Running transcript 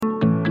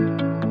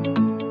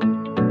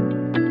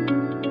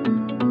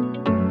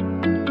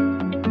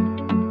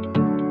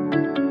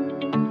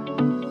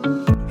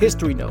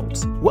History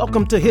Notes.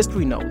 Welcome to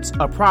History Notes,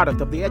 a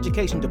product of the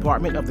Education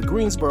Department of the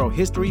Greensboro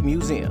History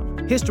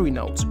Museum. History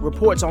Notes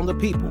reports on the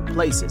people,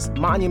 places,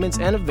 monuments,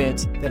 and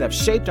events that have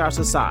shaped our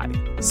society.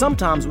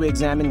 Sometimes we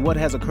examine what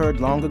has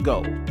occurred long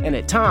ago, and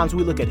at times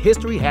we look at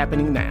history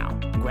happening now.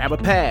 Grab a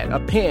pad,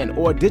 a pen,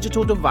 or a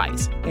digital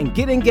device and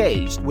get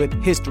engaged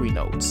with History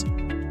Notes.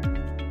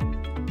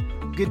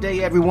 Good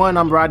day, everyone.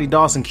 I'm Roddy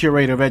Dawson,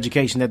 Curator of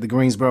Education at the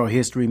Greensboro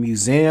History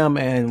Museum,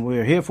 and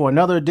we're here for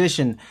another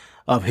edition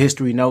of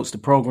History Notes, the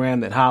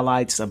program that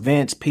highlights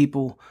events,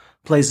 people,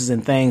 places,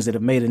 and things that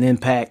have made an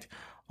impact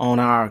on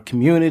our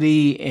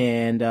community.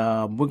 And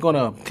we're going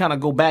to kind of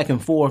go back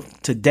and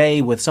forth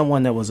today with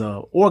someone that was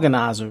an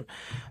organizer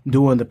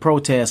during the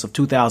protests of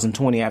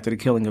 2020 after the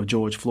killing of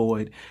George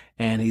Floyd.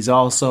 And he's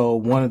also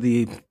one of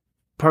the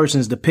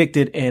persons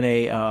depicted in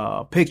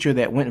a picture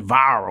that went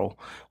viral,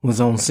 was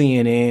on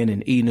CNN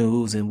and E!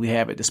 News, and we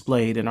have it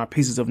displayed in our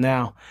Pieces of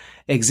Now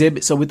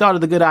exhibit. So we thought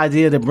it a good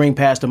idea to bring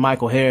Pastor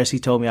Michael Harris. He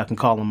told me I can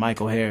call him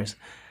Michael Harris,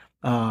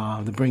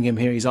 to bring him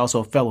here. He's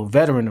also a fellow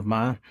veteran of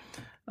mine,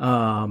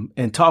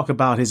 and talk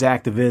about his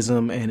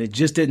activism. And it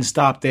just didn't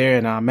stop there,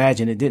 and I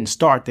imagine it didn't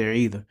start there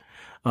either.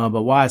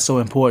 But why it's so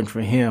important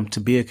for him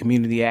to be a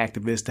community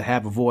activist, to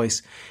have a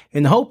voice.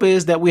 And the hope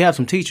is that we have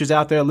some teachers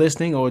out there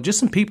listening, or just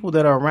some people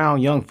that are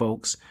around young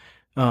folks,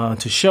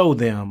 to show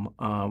them,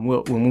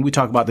 when we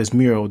talk about this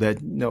mural,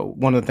 that, you know,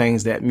 one of the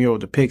things that mural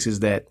depicts is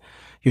that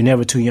you're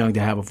never too young to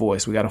have a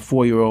voice. We got a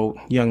 4-year-old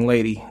young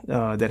lady,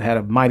 that had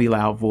a mighty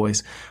loud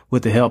voice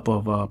with the help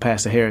of,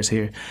 Pastor Harris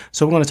here.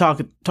 So we're going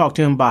to talk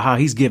to him about how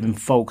he's giving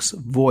folks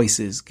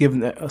voices,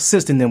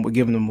 assisting them with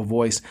giving them a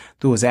voice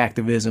through his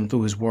activism,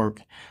 through his work.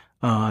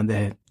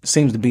 That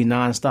seems to be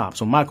nonstop.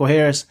 So Michael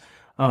Harris,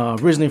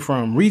 originally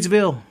from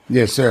Reidsville.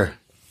 Yes, sir.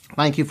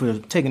 Thank you for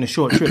taking a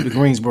short trip to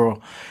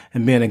Greensboro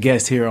and being a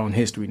guest here on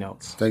History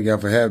Notes. Thank y'all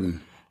for having me.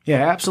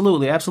 Yeah,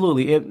 absolutely.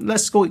 Absolutely.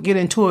 Let's go get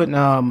into it.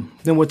 And,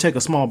 then we'll take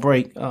a small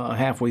break,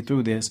 halfway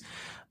through this,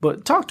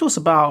 but talk to us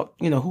about,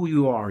 who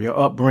you are, your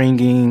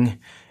upbringing.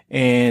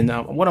 And,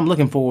 what I'm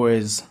looking for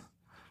is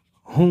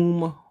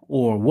whom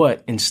or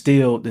what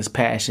instilled this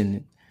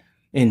passion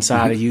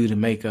inside of you to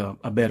make a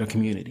better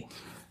community.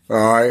 All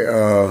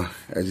right.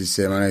 As you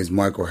said, my name is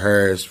Michael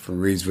Harris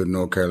from Reidsville,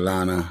 North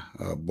Carolina,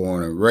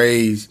 born and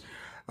raised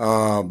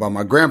by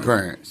my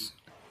grandparents.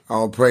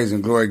 All praise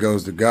and glory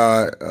goes to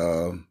God.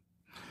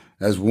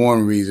 That's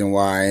one reason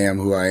why I am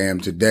who I am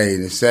today.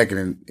 And the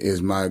second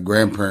is my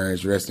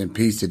grandparents, rest in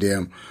peace to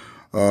them,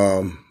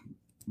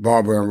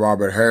 Barbara and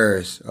Robert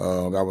Harris.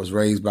 I was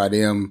raised by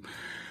them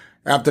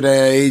after the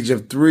age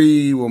of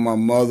 3, when my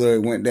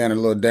mother went down a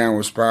little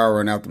downward spiral,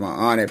 and after my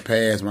aunt had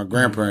passed, my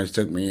grandparents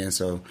took me in.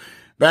 So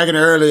back in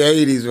the early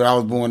 80s, when I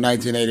was born in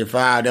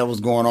 1985, that was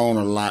going on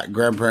a lot.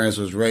 Grandparents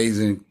was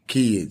raising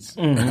kids.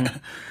 Mm-hmm.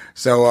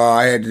 So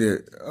I had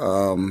to,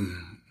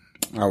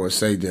 I would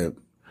say, the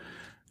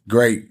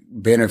great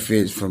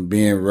benefits from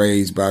being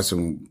raised by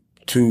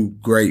two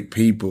great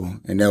people,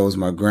 and that was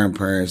my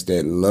grandparents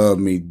that loved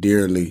me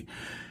dearly.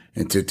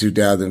 Until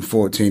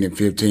 2014 and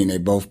 15, they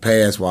both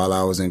passed while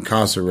I was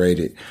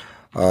incarcerated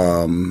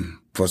for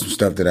some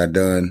stuff that I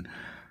done.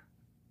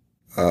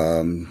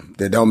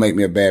 That don't make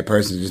me a bad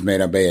person, just made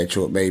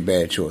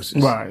bad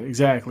choices. Right,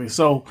 exactly.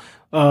 So,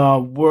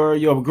 were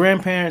your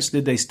grandparents,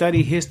 did they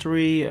study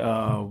history?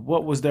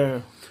 What was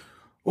their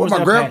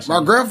my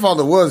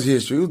grandfather was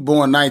history. He was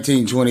born in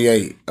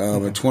 1928,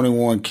 with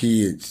 21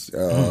 kids,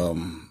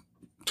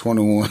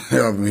 21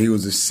 of them. He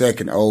was the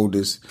second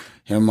oldest,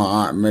 him and my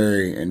Aunt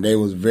Mary, and they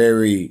was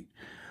very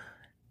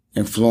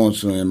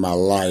influential in my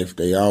life.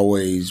 They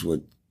always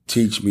would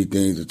teach me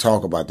things, to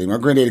talk about things. My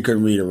granddaddy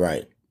couldn't read or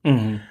write.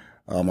 Mm-hmm.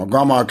 My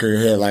grandma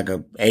had like a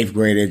 8th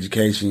grade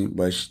education,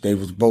 but they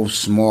was both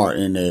smart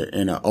in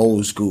an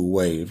old school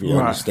way, if you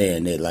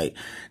understand that. Like,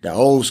 the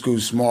old school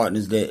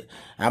smartness that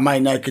I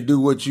might not could do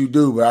what you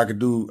do, but I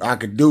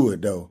could do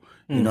it though.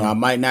 Mm-hmm. I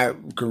might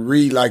not can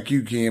read like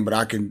you can, but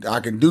I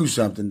can do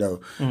something though.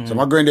 Mm-hmm. So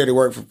my granddaddy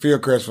worked for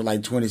Fieldcrest for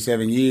like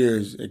 27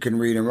 years. He couldn't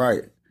read and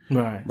write.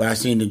 Right. But I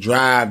seen the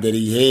drive that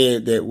he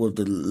had, that with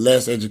the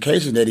less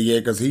education that he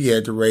had, because he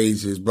had to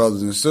raise his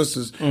brothers and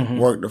sisters, mm-hmm.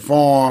 work the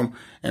farm.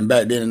 And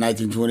back then in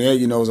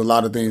 1928, there was a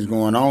lot of things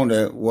going on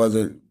that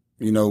wasn't,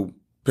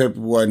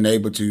 people wasn't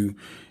able to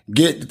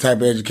get the type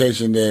of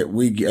education that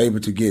we able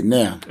to get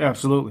now.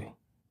 Absolutely.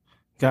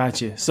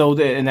 Gotcha. So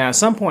now at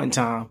some point in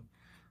time,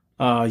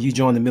 you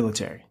joined the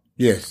military.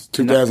 Yes,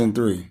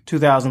 2003.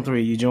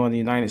 2003, you joined the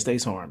United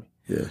States Army.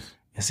 Yes.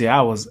 And see,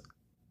 I was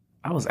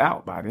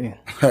out by then.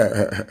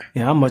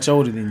 Yeah, I'm much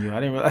older than you. I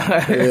didn't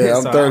realize. Yeah,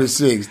 I'm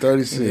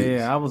 36.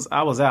 Yeah,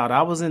 I was out.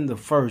 I was in the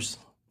first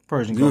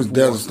Persian Gulf War. You was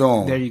Desert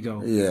Storm. There you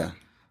go. Yeah.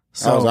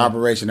 So, I was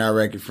Operation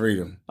Iraqi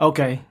Freedom.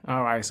 Okay.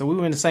 All right. So we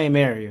were in the same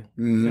area.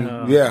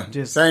 Mm-hmm. Yeah.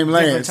 Just same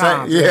land.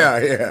 Times,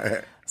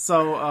 yeah.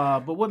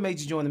 So, but what made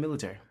you join the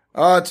military?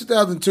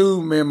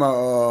 2002, me and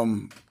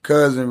my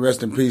cousin,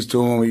 rest in peace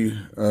to him, he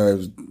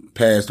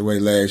passed away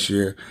last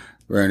year.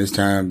 Around this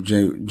time,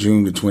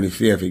 June the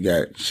 25th, he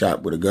got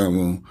shot with a gun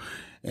wound.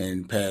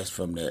 and passed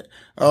from that.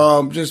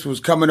 Just was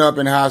coming up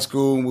in high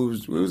school, and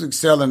we was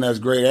excelling as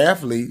great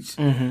athletes.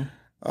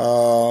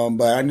 Mm-hmm.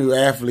 But I knew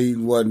athlete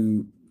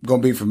wasn't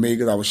going to be for me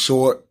because I was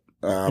short.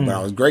 But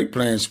I was great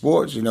playing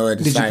sports, at the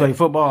Did site. you play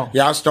football?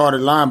 Yeah, I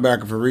started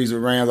linebacker for Reeves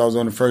Rams. I was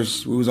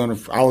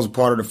I was a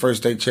part of the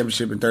first state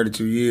championship in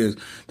 32 years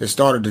that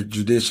started the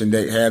tradition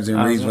that has in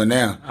Reeves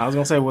now. I was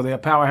going to say, were they a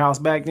powerhouse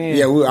back then?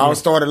 Yeah, I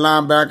started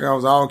linebacker. I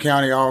was all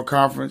county, all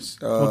conference,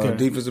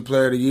 defensive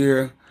player of the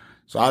year.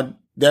 So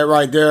that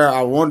right there,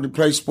 I wanted to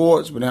play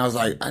sports, but then I was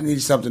like, I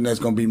need something that's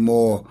going to be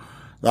more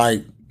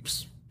like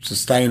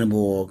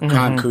sustainable or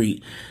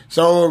concrete.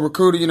 So a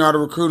recruiter, the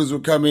recruiters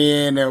would come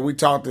in and we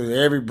talked to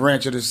every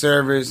branch of the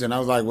service, and I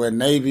was like, well,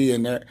 Navy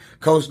and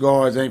Coast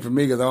Guards ain't for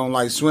me because I don't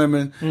like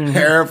swimming.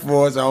 Air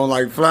Force, I don't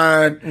like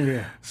flying.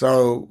 Yeah.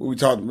 So we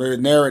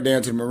narrowed it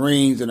down to the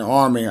Marines and the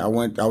Army. I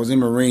was in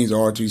Marines,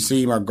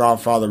 ROTC. My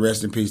godfather,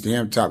 rest in peace to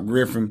him, Top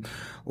Griffin,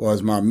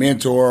 was my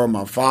mentor,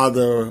 my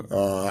father,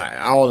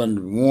 all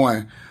in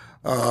one.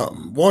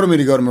 Wanted me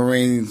to go to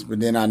Marines,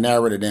 but then I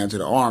narrowed it down to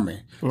the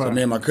Army. Right. So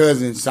me and my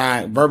cousin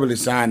verbally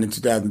signed in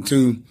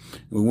 2002.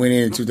 We went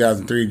in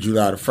 2003,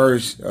 July the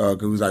 1st,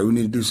 because we was like, we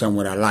need to do something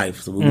with our life.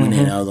 So we went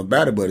in. I was on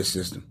battle buddy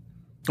system.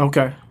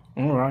 Okay.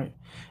 All right.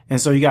 And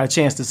so you got a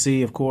chance to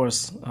see, of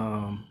course,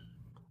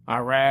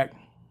 Iraq.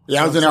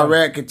 Yeah, I was in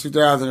Iraq in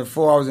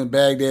 2004. I was in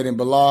Baghdad and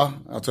Ballah.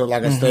 I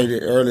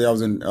stated earlier, I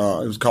was in, it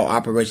was called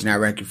Operation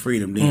Iraqi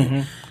Freedom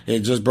then. It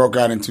just broke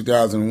out in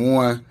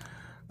 2001.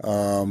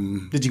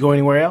 Did you go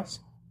anywhere else?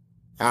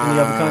 Any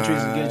other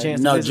countries to get a chance to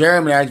visit? No,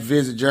 Germany. I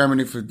visited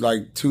Germany for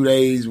like 2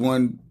 days,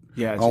 on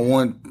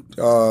one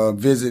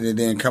visit, and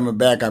then coming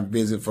back, I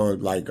visit for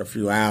like a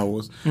few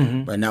hours.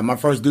 But now my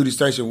first duty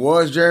station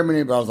was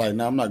Germany, but I was like,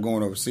 no, I'm not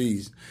going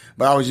overseas.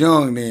 But I was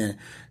young then.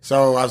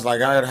 So I was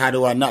like, how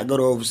do I not go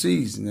to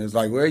overseas? And it was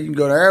like, well, you can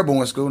go to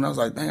airborne school. And I was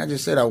like, dang, I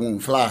just said I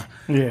won't fly.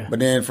 Yeah. But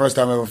then first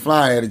time I ever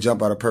fly, I had to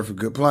jump out of Perfect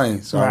Good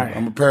plane. So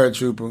I'm a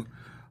paratrooper.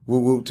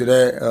 Whoop whoop to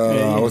that.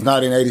 I was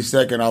not in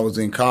 82nd. I was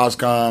in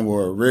COSCOM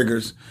or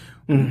Riggers.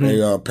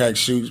 They pack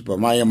shoots, but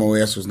my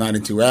MOS was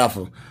 92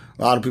 Alpha.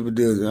 A lot of people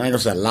do. I ain't gonna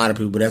say a lot of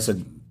people, but that's a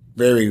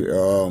very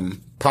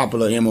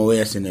popular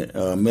MOS in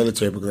the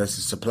military because that's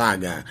a supply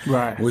guy.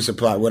 Right. We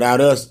supply. Without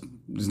us,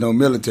 there's no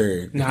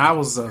military. Now I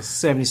was a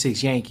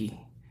 76 Yankee.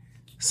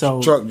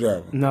 So truck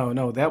driver.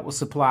 No, that was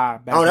supply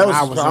back that was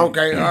I was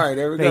okay. All right,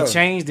 there we go. They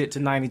changed it to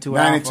 92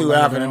 92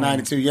 Alpha and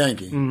 92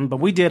 Yankee. But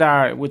we did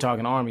we're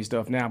talking Army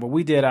stuff now, but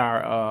we did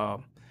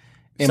our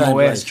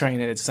MOS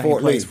training at the same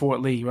place,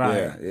 Fort Lee,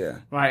 right? Yeah.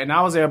 Right, and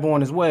I was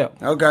airborne as well.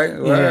 Okay,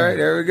 all right,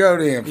 there we go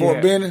then.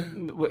 Fort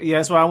Benning? Yeah,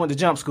 that's why I went to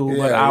jump school,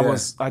 but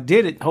I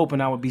did it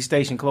hoping I would be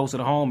stationed closer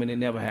to home, and it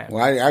never happened.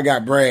 Well, I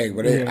got bragged,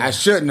 but I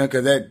shouldn't have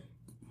because that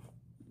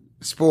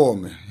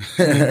spoiled me.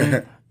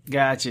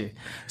 Gotcha.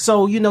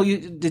 So,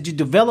 did you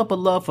develop a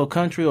love for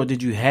country, or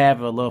did you have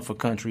a love for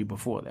country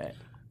before that?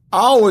 I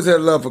always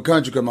had love for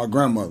country because my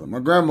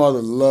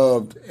grandmother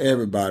loved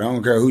everybody. I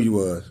don't care who you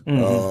was.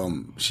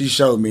 She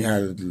showed me how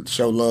to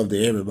show love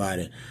to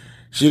everybody.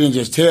 She didn't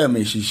just tell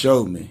me, she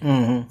showed me.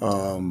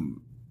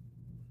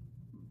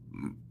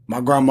 My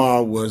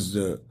grandma was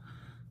the,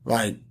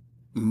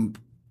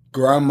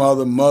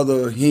 grandmother,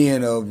 mother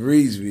hen of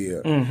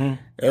Reedsville.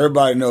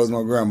 Everybody knows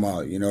my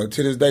grandma. To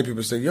this day,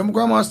 people say, my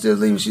grandma's still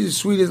living. She's the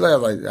sweetest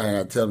lady.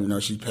 I tell them,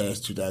 she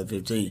passed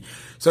 2015.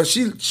 So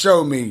she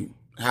showed me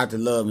how to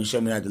love and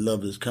showed me how to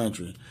love this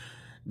country.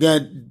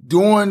 Then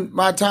during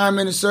my time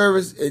in the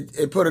service,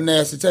 it put a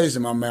nasty taste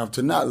in my mouth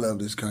to not love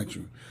this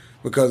country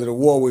because of the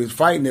war we was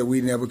fighting that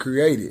we never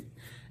created.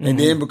 And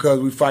then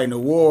because we fighting a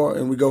war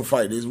and we go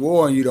fight this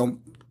war and you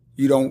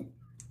don't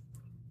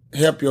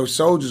help your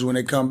soldiers when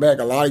they come back.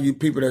 A lot of you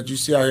people that you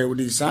see out here with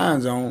these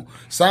signs are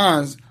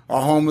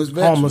homeless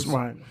veterans. Homeless,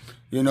 right.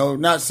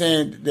 Not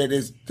saying that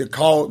it's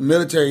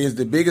military is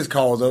the biggest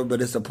cause of it,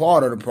 but it's a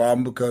part of the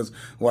problem because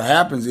what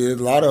happens is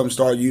a lot of them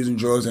start using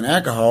drugs and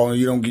alcohol and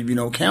you don't give you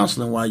no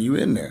counseling while you're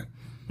in there.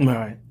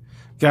 Right.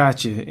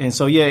 Gotcha. And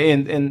so,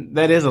 and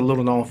that is a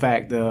little known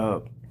fact,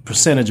 the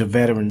percentage of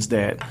veterans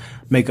that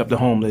make up the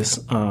homeless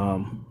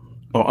or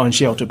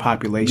unsheltered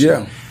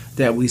population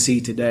that we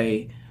see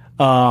today.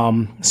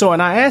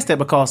 And I ask that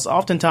because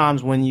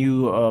oftentimes when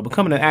you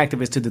becoming an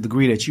activist to the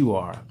degree that you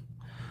are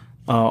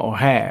or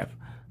have,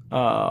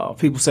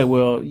 people say,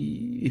 well,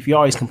 if you're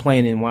always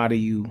complaining,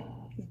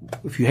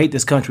 if you hate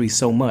this country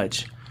so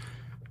much,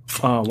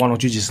 why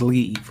don't you just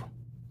leave?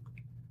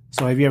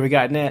 So have you ever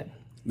gotten that?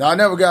 No, I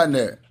never gotten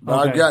that.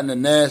 But I've gotten the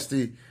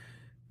nasty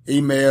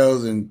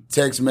emails and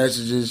text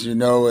messages,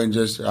 and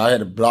just I had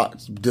to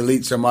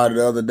delete somebody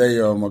the other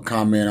day on a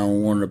comment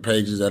on one of the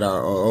pages that I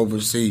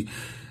oversee.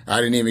 I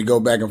didn't even go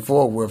back and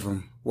forth with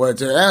them. Well,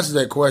 to answer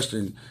that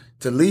question,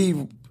 to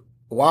leave,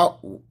 I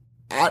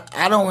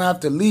don't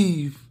have to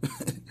leave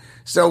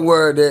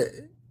somewhere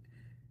that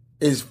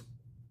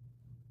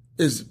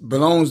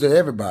belongs to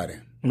everybody.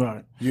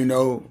 Right.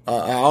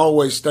 I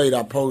always state,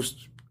 I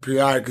post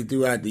periodically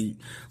throughout the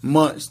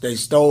months, they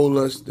stole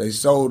us, they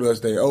sold us,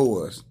 they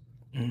owe us.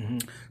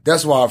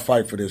 That's why I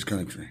fight for this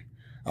country.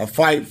 I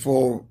fight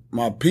for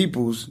my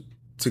peoples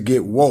to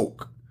get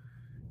woke,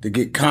 to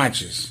get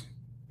conscious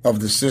of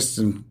the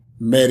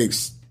systematic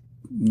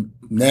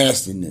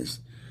nastiness.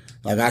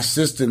 Like our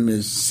system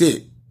is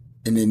sick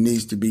and it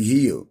needs to be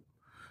healed.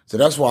 So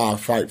that's why I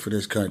fight for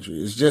this country.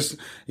 It's just,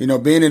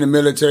 being in the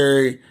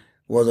military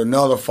was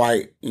another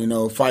fight,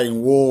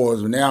 fighting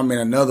wars. Now I'm in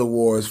another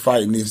war, is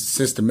fighting this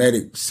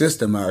systematic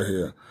system out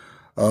here,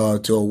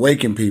 to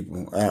awaken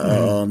people,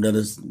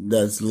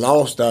 that's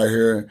lost out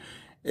here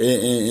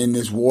in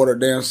this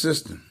watered down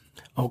system.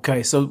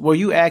 Okay. So were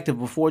you active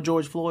before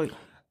George Floyd?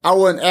 I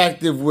wasn't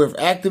active with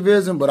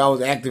activism, but I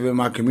was active in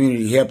my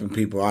community helping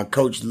people. I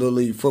coached Little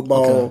League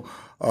football.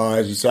 Okay.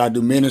 As you said, I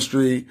do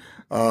ministry.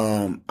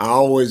 I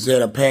always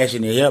had a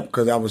passion to help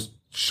because I was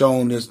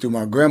shown this through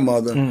my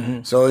grandmother.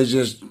 Mm-hmm. So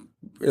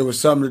it was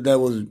something that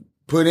was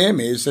put in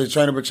me. It said,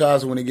 train up a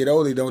child so when they get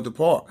older, they don't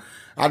depart.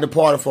 I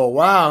departed for a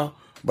while,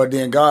 but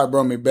then God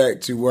brought me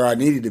back to where I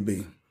needed to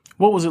be.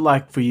 What was it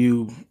like for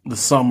you the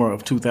summer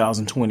of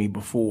 2020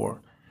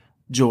 before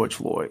George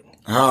Floyd?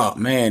 Oh,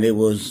 man, it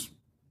was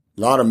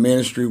a lot of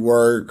ministry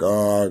work.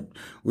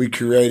 We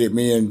created,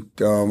 me and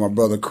my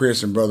brother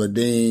Chris and brother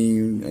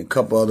Dean and a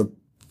couple other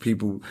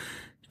people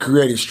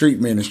created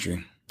street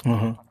ministry.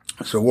 Uh-huh.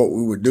 So what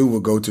we would do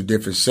would go to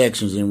different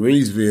sections in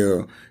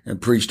Reedsville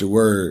and preach the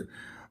word.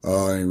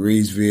 In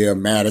Reedsville,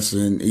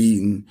 Madison,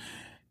 Eaton,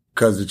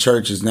 because the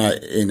church is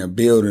not in a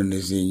building,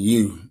 it's in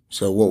you.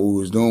 So what we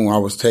was doing, I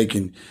was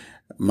taking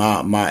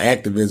my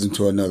activism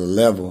to another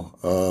level,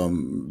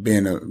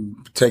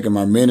 taking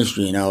my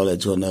ministry and all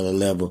that to another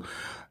level,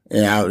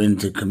 and out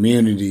into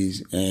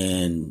communities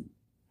and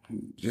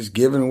just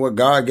giving what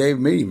God gave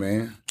me,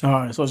 man. All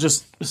right, so it's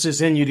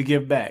just in you to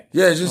give back.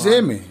 Yeah, it's just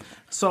in me.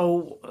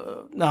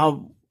 So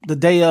now the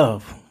day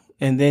of,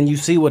 and then you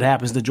see what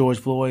happens to George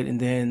Floyd, and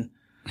then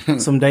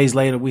some days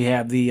later we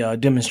have the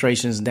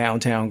demonstrations in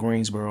downtown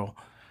Greensboro.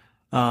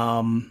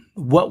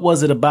 What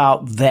was it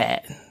about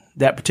that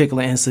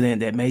particular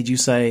incident that made you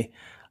say,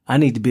 I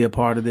need to be a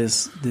part of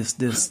this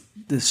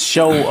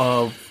show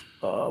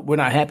of we're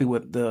not happy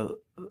with the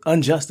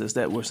injustice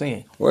that we're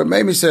seeing? Well, it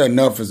made me say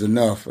enough is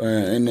enough.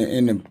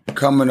 In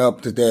coming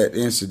up to that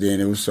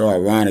incident, it was so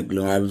ironic.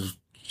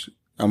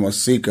 I'm a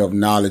seeker of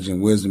knowledge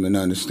and wisdom and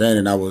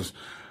understanding. I was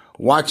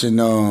watching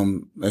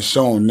a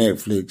show on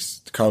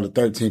Netflix called The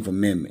 13th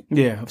Amendment.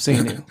 Yeah, I've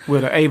seen it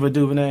with Ava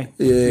DuVernay.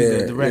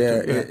 Yeah,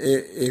 director. Yeah.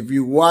 If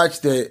you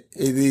watch that,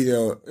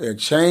 it'll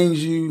change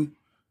you,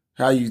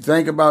 how you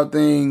think about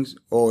things,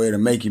 or it'll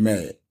make you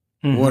mad.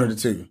 Mm-hmm. One of the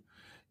two.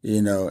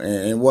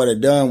 And what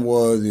it done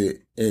was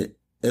it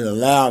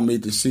allowed me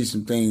to see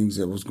some things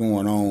that was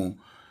going on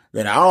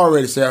that I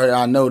already said,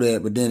 I know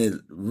that, but then it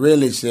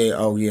really said,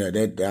 oh yeah,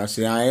 I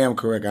said, I am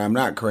correct. I'm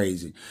not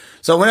crazy.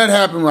 So when that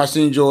happened, when I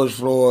seen George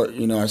Floyd,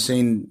 I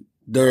seen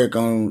Derek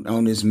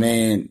on this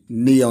man,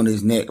 knee on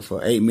his neck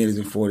for 8 minutes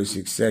and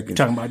 46 seconds.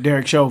 Talking about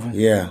Derek Chauvin.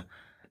 Yeah.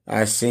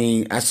 I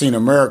seen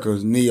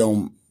America's knee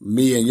on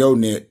me and your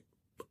neck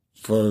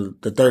for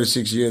the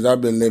 36 years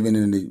I've been living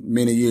and the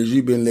many years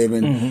you've been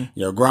living, mm-hmm.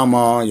 Your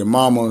grandma, your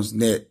mama's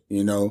neck,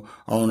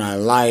 on our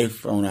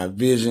life, on our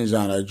visions,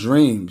 on our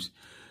dreams.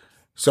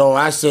 So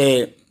I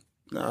said,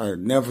 I'll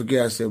never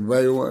forget, I said,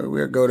 baby,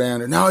 we'll go down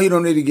there. No, you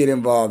don't need to get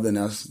involved in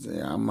us.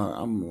 I'm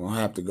going to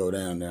have to go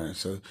down there.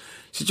 So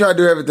she tried to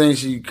do everything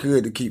she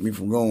could to keep me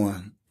from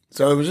going.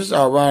 So it was just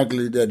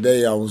ironically that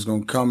day I was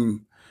going to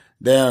come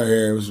down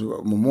here. It was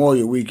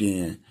Memorial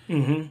Weekend.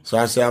 Mm-hmm. So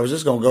I said I was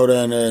just going to go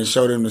down there and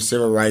show them the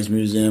Civil Rights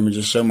Museum and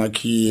just show my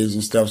kids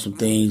and stuff some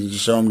things and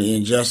just show them the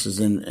injustice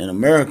in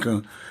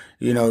America,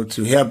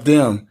 to help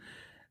them.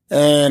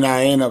 And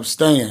I ended up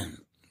staying.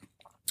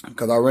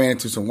 Because I ran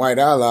into some white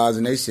allies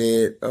and they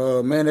said,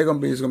 man, it's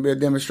going to be a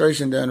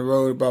demonstration down the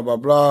road, blah, blah,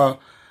 blah.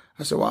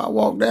 I said, well, I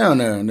walked down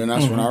there. And then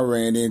that's mm-hmm. when I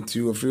ran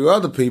into a few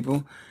other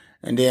people.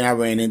 And then I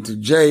ran into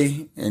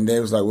Jay and they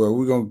was like, well,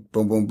 we're going to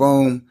boom, boom,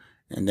 boom.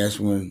 And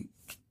that's when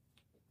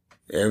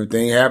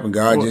everything happened.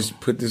 God just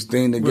put this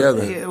thing together.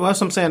 Well,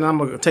 that's what I'm saying. I'm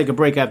going to take a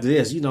break after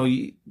this.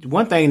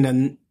 One thing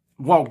to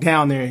walk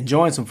down there and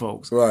join some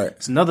folks. Right.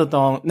 It's another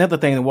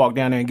thing to walk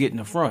down there and get in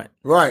the front.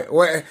 Right.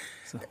 Well,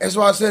 that's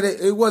why I said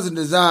it wasn't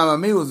designed by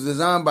me. It was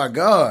designed by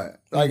God.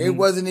 Like, mm-hmm. It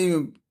wasn't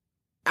even,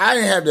 I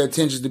didn't have the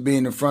intention to be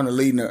in the front of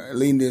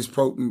leading this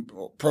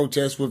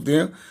protest with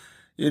them,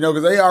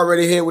 because they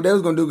already had what they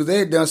was going to do because they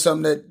had done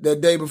something that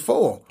day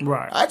before.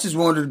 Right. I just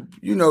wanted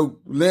to,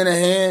 lend a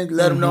hand,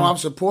 let mm-hmm. them know I'm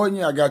supporting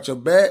you. I got your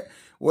back,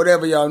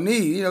 whatever y'all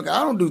need. I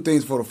don't do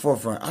things for the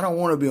forefront. I don't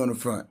want to be on the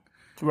front.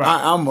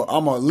 Right. I'm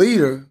a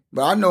leader,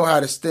 but I know how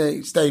to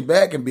stay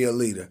back and be a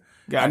leader.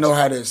 Gotcha. I know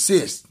how to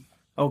assist.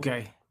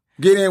 Okay.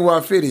 Get in where I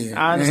fit in.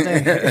 I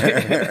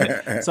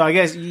understand. So I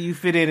guess you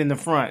fit in the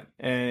front,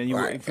 and you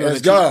feel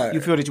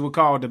that you were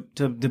called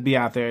to be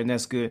out there, and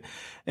that's good.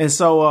 And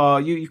so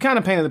you kind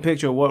of painted the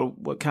picture of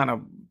what kind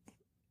of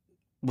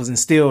was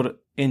instilled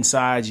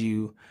inside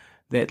you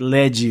that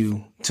led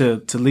you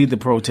to lead the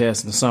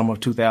protest in the summer of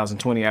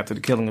 2020 after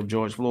the killing of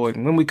George Floyd.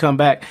 And when we come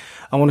back,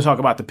 I want to talk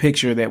about the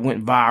picture that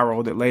went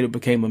viral that later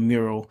became a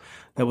mural.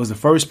 That was the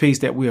first piece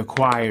that we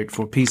acquired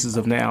for Pieces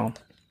of Now,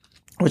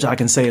 which I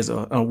can say is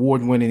an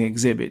award-winning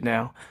exhibit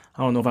now.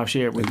 I don't know if I've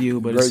shared with you,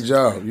 but great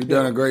job. You've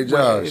done a great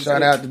job.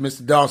 Shout out to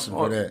Mr. Dawson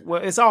for that.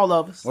 Well, it's all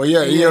of us. Oh,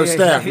 yeah, your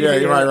staff. Yeah,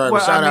 you're right. Well,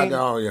 shout out to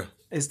all of you.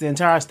 It's the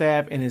entire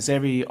staff, and it's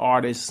every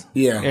artist,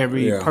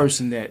 every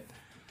person that,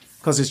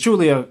 because it's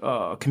truly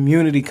a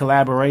community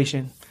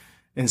collaboration.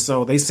 And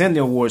so they send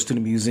the awards to the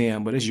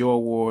museum, but it's your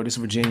award, it's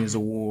Virginia's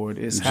award,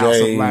 it's House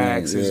of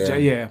Blacks, it's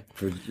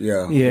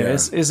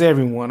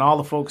everyone, all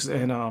the folks,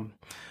 and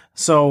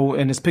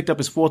it's picked up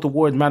its fourth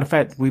award. As a matter of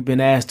fact, we've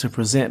been asked to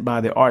present by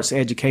the Arts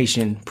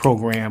Education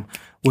Program,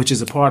 which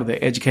is a part of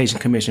the Education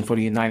Commission for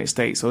the United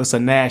States. So it's a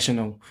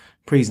national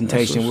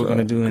presentation we're going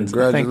to do.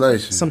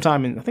 Congratulations.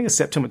 Sometime I think it's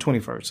September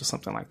 21st or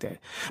something like that.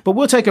 But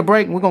we'll take a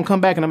break and we're going to come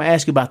back and I'm going to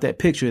ask you about that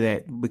picture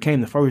that became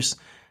the first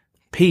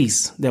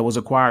piece that was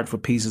acquired for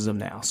Pieces of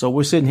Now. So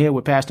we're sitting here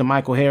with Pastor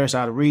Michael Harris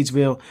out of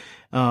Reidsville,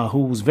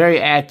 who's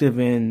very active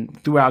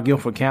throughout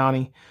Guilford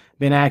County.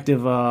 Been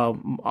active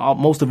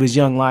most of his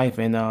young life,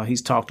 and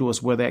he's talked to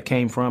us where that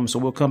came from. So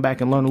we'll come back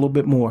and learn a little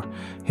bit more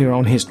here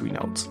on History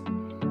Notes.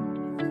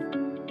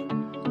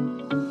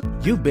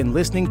 You've been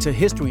listening to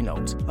History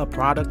Notes, a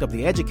product of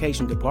the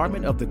Education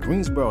Department of the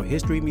Greensboro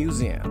History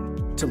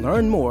Museum. To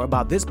learn more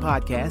about this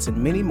podcast and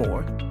many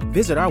more,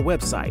 visit our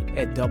website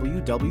at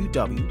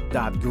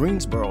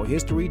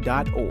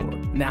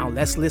www.greensborohistory.org. Now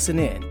let's listen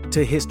in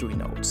to History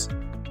Notes.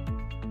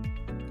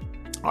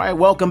 All right,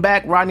 welcome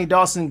back. Rodney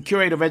Dawson,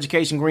 Curator of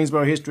Education,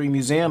 Greensboro History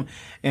Museum,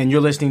 and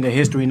you're listening to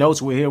History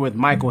Notes. We're here with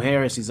Michael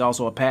Harris. He's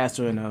also a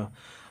pastor and a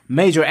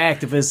major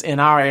activist in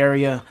our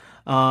area,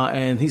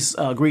 and he's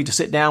agreed to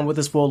sit down with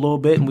us for a little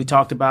bit, and we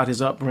talked about his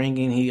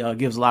upbringing. He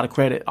gives a lot of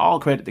credit, all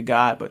credit to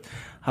God, but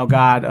how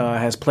God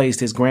has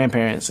placed his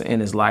grandparents in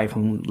his life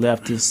who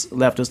left us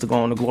to go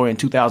on to glory in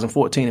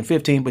 2014 and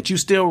 15, but you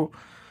still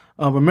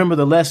remember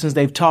the lessons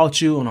they've taught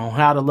you and on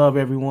how to love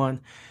everyone.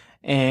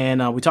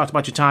 And we talked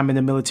about your time in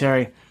the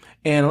military.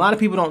 And a lot of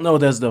people don't know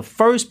there's the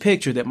first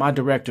picture that my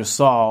director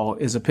saw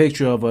is a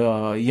picture of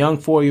a young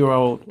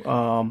 4-year-old,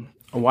 a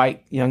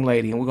white young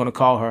lady. And we're going to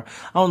call her.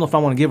 I don't know if I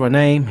want to give her a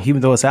name,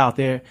 even though it's out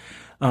there.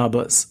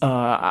 But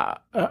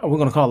we're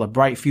going to call her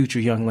Bright Future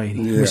Young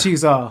Lady. Yeah.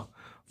 She's 4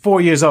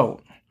 years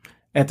old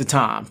at the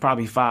time,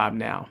 probably 5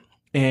 now.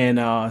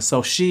 And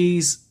so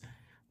she's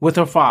with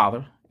her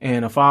father.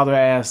 And her father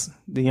asked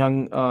the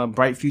young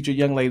Bright Future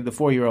Young Lady, the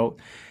 4-year-old,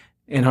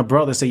 and her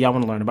brother said, y'all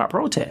want to learn about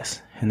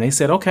protests? And they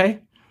said, okay.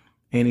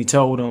 And he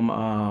told them,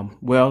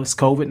 well, it's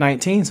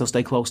COVID-19, so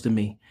stay close to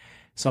me.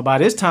 So by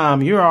this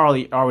time, you're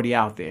already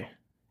out there.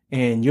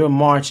 And you're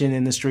marching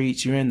in the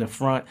streets. You're in the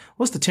front.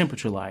 What's the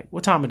temperature like?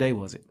 What time of day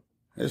was it?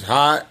 It's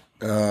hot.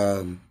 We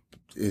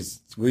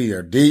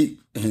are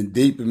deep. And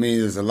deep, it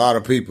means there's a lot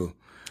of people.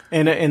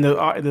 And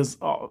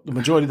the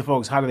majority of the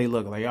folks, how do they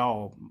look? Like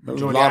y'all? A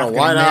lot of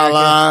white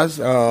allies,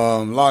 a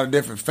lot of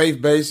different faith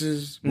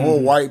bases, more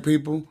white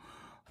people.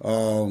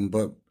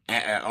 But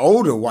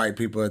older white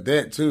people at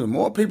that too.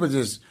 More people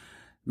just,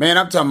 man,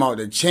 I'm talking about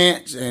the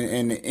chants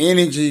and the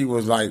energy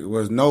was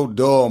no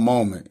dull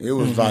moment. It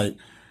was like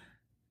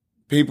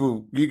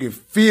people, you could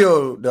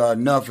feel the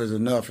enough is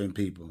enough in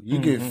people.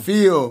 You could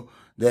feel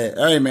that,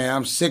 hey man,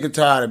 I'm sick and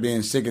tired of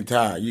being sick and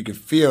tired. You could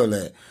feel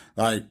that.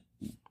 Like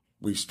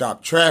we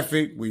stopped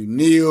traffic, we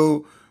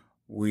kneeled,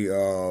 we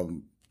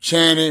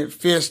chanted,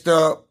 fist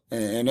up,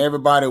 and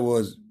everybody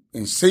was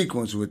in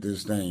sequence with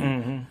this thing.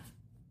 Mm-hmm.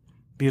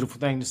 Beautiful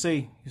thing to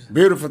see.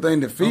 Beautiful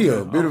thing to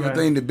feel. Beautiful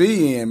thing to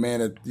be in,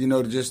 man.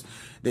 Just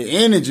the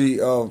energy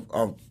of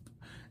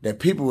that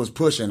people was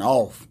pushing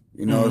off.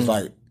 It's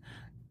like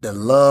the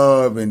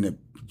love and the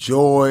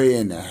joy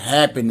and the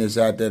happiness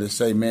out there to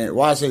say, man,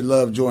 why I say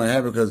love, joy, and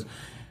happy? Because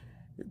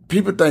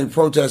people think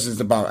protest is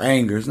about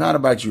anger. It's not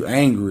about you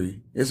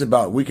angry. It's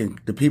about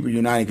the people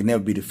united can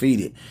never be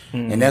defeated.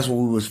 And that's what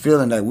we was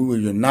feeling, like we were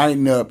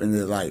uniting up and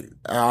they're like,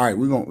 all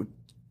right,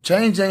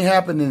 change ain't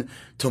happening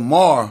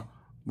tomorrow,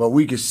 but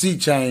we can see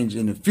change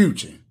in the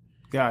future.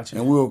 Gotcha.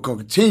 And we'll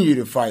continue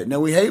to fight.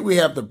 Now, we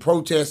have to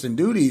protest and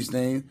do these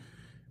things,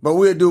 but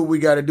we'll do what we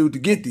got to do to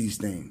get these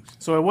things.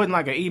 So it wasn't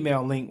like an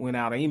email link went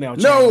out, an email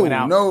chain went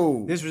out.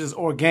 No. This was just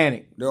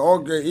organic.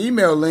 The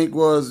email link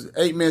was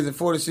 8 minutes and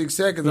 46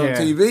 seconds on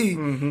TV.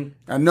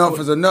 Mm-hmm. Enough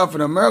is enough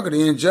in America.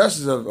 The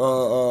injustice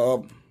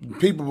of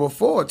people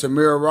before,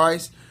 Tamir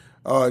Rice,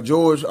 not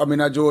George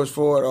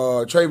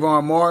Ford,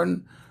 Trayvon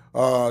Martin,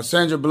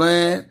 Sandra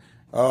Bland,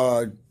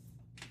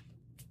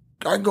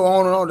 I can go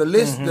on and on. The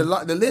list, the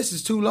list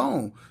is too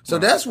long. So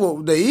that's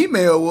what the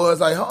email was.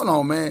 Like, hold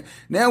on, man.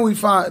 Now we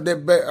find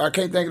that I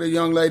can't think of the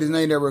young lady's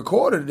name that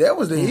recorded it. That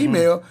was the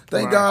email.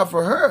 Thank God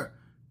for her.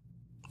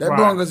 That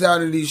brought us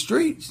out in these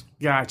streets.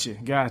 Gotcha.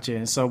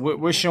 And so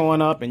we're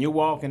showing up, and you're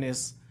walking.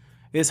 It's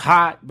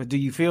hot, but do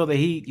you feel the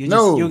heat?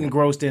 You're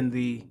engrossed in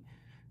the.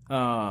 We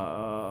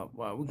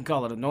can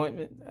call it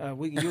anointment.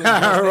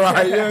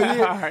 Right?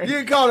 Yeah, you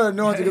can call it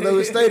anointing because it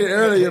was stated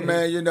earlier,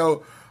 man.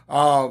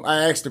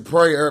 I asked to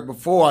pray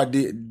before I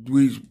did.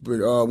 We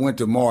went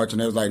to march,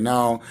 and it was like,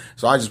 no.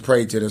 So I just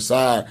prayed to the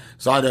side.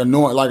 So I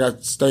anoint, like I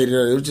stated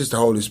earlier, it was just the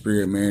Holy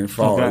Spirit, man,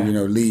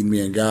 leading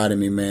me and guiding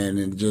me, man,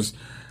 and just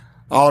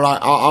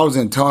I was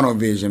in tunnel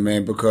vision,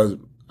 man, because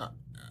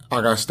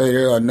like I stated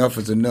earlier, enough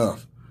is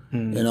enough.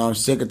 I'm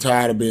sick and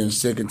tired of being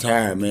sick and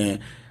tired,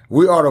 man.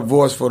 We are the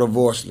voice for the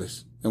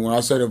voiceless, and when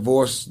I say the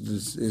voice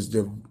is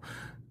the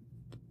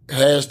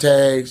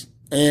hashtags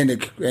and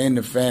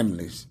the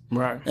families.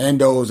 Right. And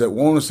those that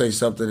want to say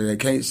something and they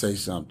can't say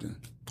something.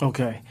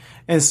 Okay.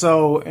 And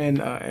so, and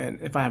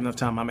if I have enough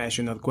time, I'm going to ask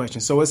you another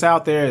question. So it's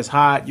out there, it's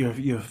hot,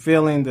 you're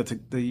feeling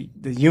the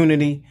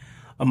unity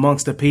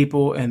amongst the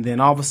people, and then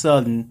all of a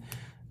sudden,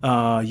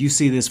 you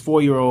see this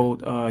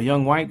 4-year-old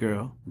young white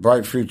girl.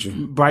 Bright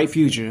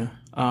future.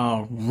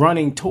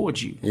 Running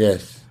towards you.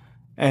 Yes.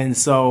 And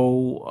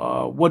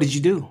so, what did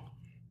you do?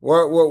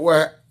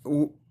 What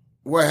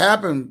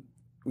happened?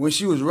 When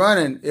she was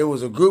running, it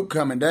was a group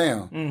coming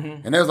down.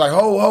 Mm-hmm. And it was like,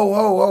 ho, ho,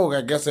 ho, ho.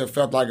 I guess it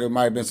felt like it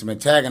might have been some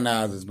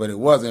antagonizers, but it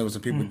wasn't. It was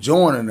some people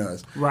joining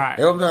us. Right.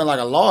 It was like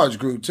a large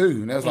group,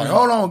 too. And it was like,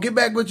 hold on, get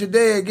back with your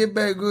dad, get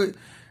back with.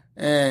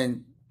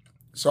 And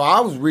so I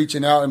was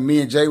reaching out, and me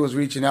and Jay was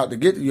reaching out to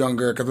get the young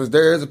girl, because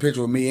there is a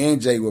picture of me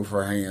and Jay with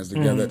her hands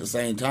together at the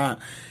same time.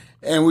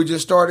 And we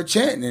just started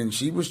chanting, and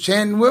she was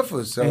chanting with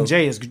us. So. And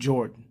Jay is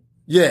Jordan.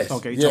 Yes.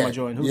 Okay, you're talking about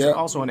Jordan, who's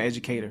also an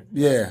educator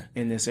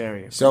in this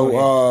area.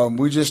 So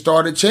we just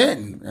started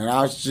chanting, and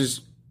I was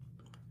just...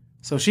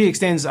 So she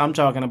extends, I'm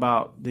talking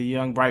about the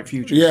young bright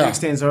future. Yeah. She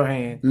extends her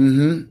hand.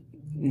 Mm-hmm.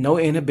 No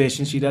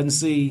inhibition. She doesn't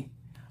see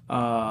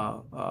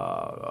black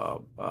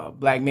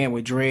men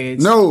with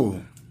dreads.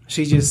 No.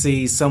 She just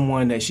sees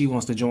someone that she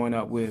wants to join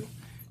up with.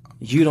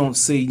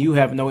 You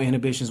have no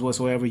inhibitions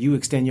whatsoever. You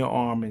extend your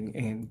arm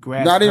and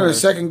grab Not her. even a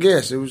second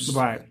guess. It was...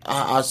 Right.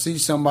 I see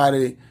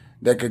somebody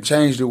that could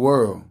change the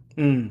world.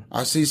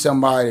 I see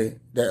somebody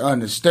that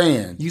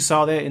understands. You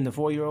saw that in the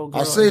 4-year-old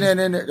girl? I seen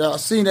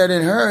that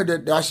in her,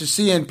 that I should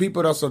see in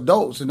people that's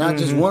adults, and not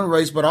just one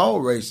race, but all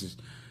races.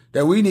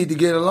 That we need to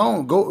get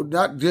along.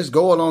 Not just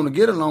go along to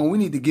get along. We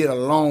need to get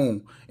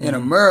along in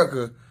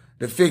America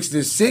to fix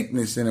this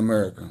sickness in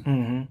America.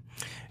 Mm-hmm.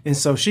 And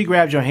so she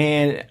grabbed your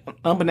hand,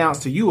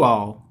 unbeknownst to you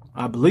all,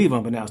 I believe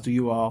unbeknownst to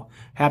you all,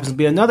 happens to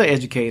be another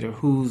educator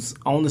who's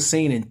on the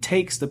scene and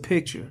takes the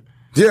picture.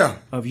 Yeah.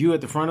 Of you at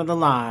the front of the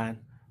line,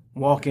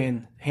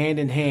 walking hand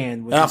in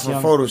hand with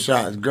Alpha photo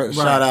shots.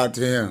 Shout out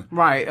to him.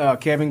 Right.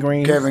 Kevin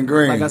Green.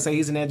 Like I say,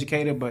 he's an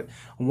educator, but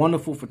a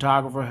wonderful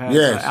photographer.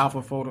 Has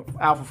Alpha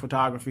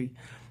Photography.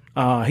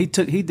 He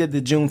did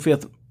the June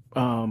 5th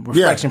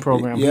reflection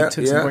program. He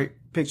took some great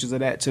pictures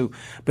of that too.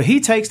 But he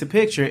takes the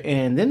picture,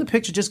 and then the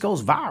picture just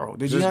goes viral.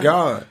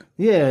 God.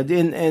 Yeah.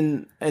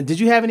 And did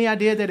you have any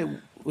idea that it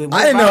went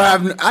I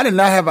did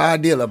not have an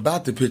idea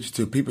about the picture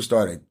till people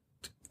started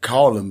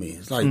calling me.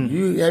 It's like,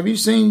 have you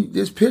seen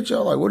this picture?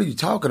 I'm like, what are you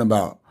talking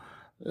about?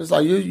 It's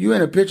like, you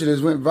in a picture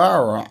that went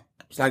viral.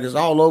 It's like, it's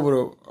all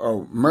over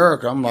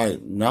America. I'm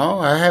like, no,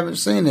 I haven't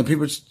seen it.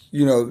 People,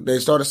 they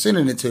started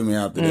sending it to me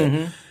after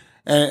that.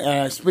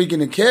 And speaking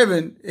to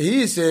Kevin,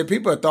 he said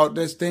people thought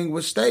this thing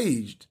was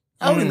staged.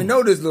 I don't even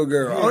know this little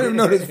girl. I don't even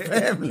know this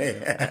family.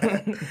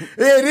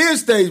 It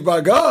is staged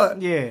by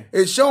God. Yeah.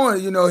 It's showing,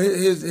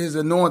 his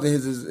anointing,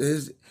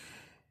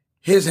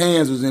 his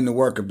hands was in the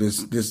work of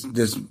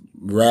this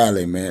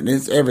rally, man.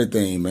 It's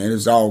everything, man.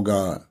 It's all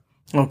God.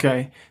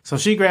 Okay. So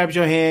she grabs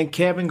your hand.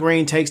 Kevin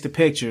Green takes the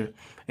picture,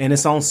 and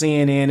it's on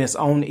CNN. It's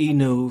on E!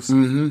 News.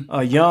 Mm-hmm.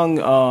 A young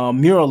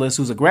muralist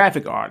who's a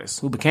graphic artist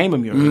who became a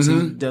muralist.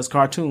 Mm-hmm. He does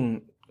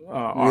cartoon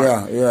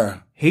art. Yeah.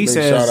 He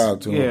says, shout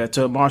out to him. Yeah,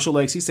 to Marshall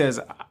Lakes. He says,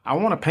 I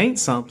want to paint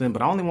something,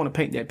 but I only want to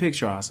paint that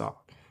picture I saw.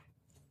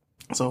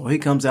 So he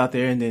comes out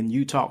there, and then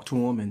you talk to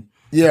him, and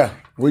yeah,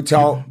 we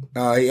talked.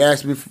 He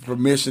asked me for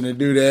permission to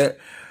do that,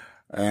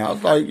 and I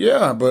was like,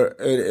 "Yeah," but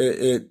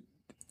it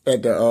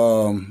at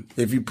the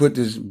if you put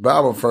this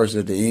Bible verse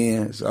at the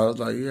end, so I was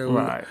like, "Yeah,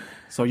 right."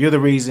 So you're the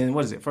reason.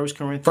 What is it? 1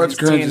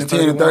 Corinthians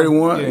 10 and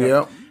 31.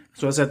 Yeah.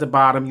 So it's at the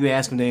bottom. You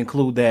ask him to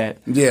include that.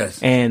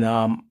 Yes. And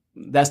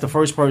that's the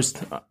first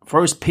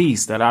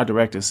piece that our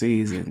director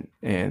sees, and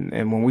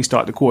when we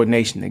start the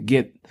coordination to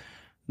get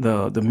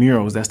the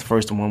murals, that's the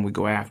first one we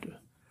go after.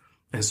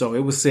 And so it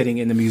was sitting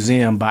in the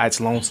museum by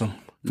its lonesome.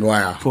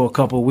 Wow. For a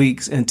couple of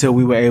weeks until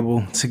we were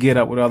able to get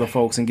up with other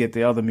folks and get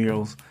the other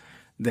murals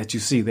that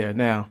you see there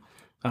now.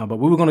 But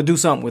we were going to do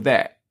something with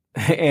that.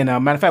 And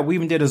matter of fact, we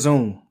even did a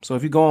Zoom. So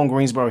if you go on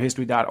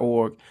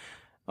greensborohistory.org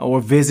or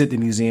visit the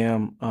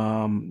museum,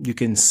 you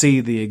can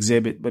see the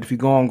exhibit. But if you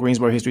go on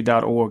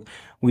greensborohistory.org,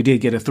 we did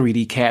get a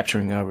 3D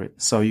capturing of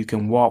it. So you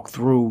can walk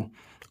through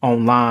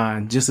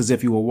online just as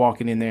if you were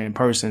walking in there in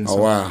person. So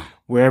wow.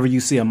 Wherever you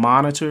see a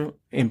monitor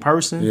in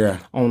person,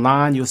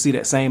 online, you'll see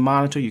that same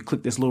monitor. You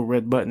click this little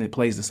red button, it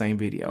plays the same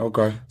video.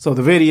 Okay. So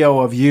the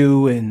video of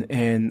you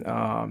and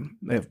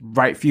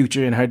Bright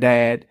Future and her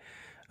dad,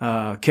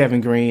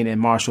 Kevin Green and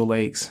Marshall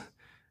Lakes,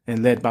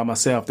 and led by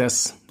myself,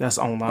 that's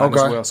online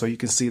as well. So you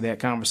can see that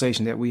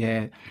conversation that we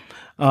had.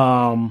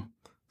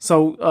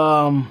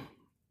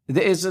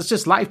 It's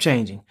just life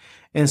changing.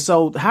 And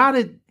so, how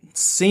did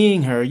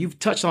seeing her? You've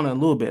touched on it a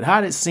little bit.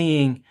 How did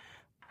seeing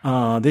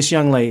this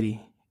young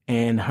lady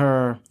and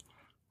her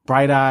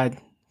bright-eyed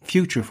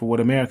future for what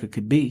America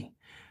could be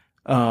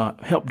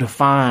help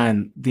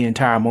define the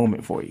entire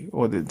moment for you,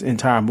 or the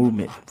entire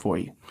movement for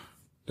you?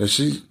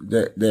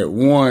 That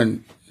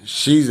one,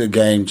 she's a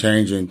game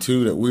changer, and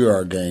two, that we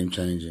are a game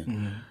changer.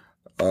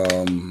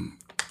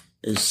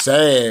 It's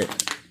sad,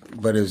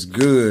 but it's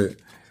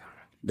good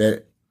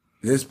that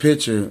this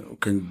picture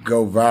can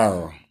go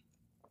viral.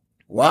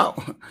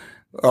 Wow,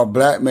 a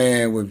black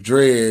man with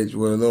dreads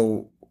with a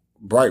little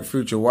bright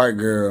future white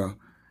girl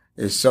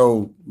is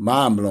so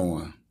mind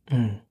blowing.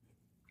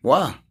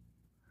 Why?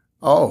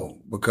 Oh,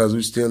 because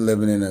we're still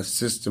living in a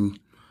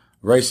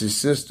racist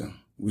system.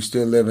 We're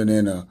still living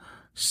in a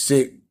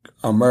sick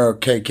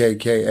America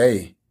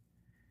KKKA.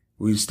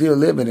 We still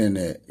living in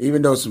that.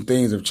 Even though some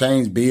things have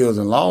changed, bills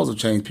and laws have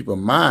changed, people's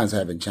minds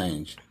haven't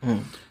changed.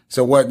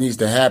 So what needs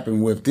to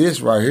happen with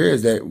this right here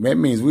is that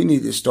means we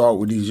need to start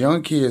with these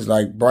young kids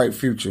like Bright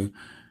Future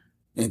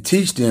and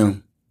teach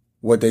them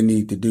what they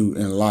need to do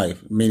in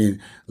life, meaning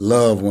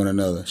love one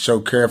another,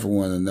 show care for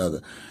one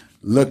another,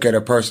 look at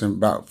a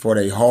person for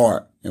their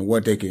heart and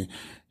what they can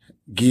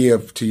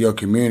give to your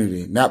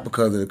community, not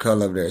because of the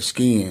color of their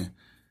skin,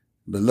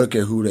 but look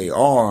at who they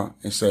are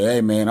and say, hey,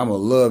 man, I'm going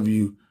to love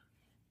you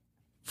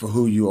for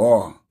who you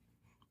are.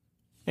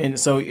 And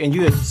so, and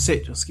you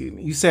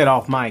said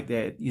off mic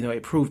that,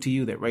 it proved to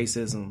you that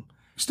racism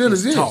still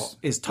exists.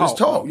 It's taught. It's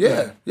taught,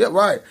 yeah,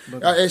 right.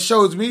 It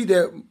shows me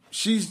that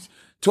she's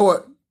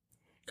taught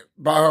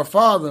by her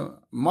father,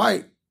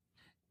 Mike,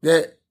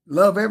 that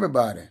love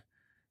everybody.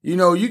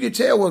 You can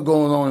tell what's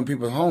going on in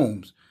people's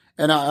homes.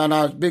 And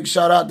I big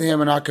shout out to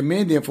him, and I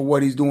commend him for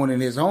what he's doing in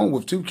his home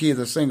with 2 kids,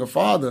 a single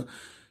father,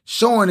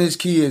 showing his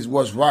kids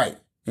what's right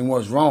and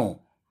what's wrong.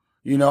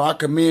 I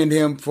commend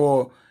him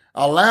for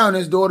allowing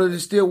his daughter to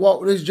still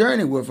walk this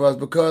journey with us,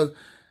 because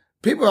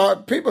people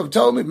have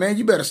told me, man,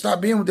 you better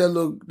stop being with that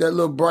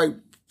little bright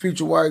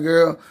future white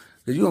girl,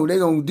 because they're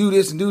gonna do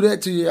this and do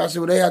that to you. I said,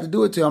 well, they have to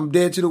do it to you. I'm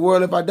dead to the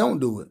world if I don't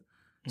do it.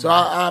 So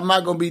I'm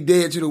not gonna be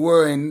dead to the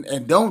world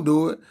and don't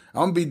do it.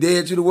 I'm gonna be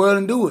dead to the world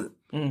and do it.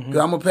 Because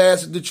I'm gonna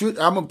pass the truth.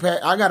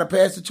 I gotta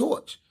pass the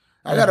torch.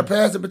 I gotta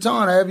pass the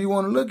baton, however you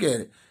want to look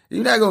at it.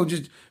 You're not gonna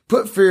just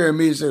put fear in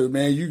me and say,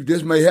 man,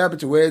 this may happen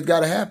to where it's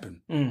gotta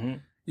happen.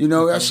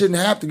 I shouldn't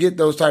have to get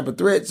those type of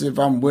threats if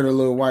I'm with a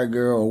little white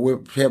girl or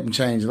with helping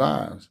change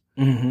lives.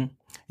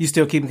 You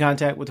still keep in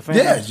contact with the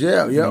family? Yes,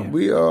 yeah.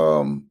 We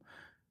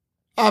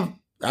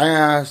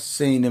I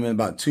seen them in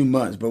about 2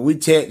 months, but we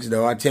text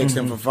though. I text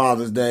them for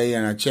Father's Day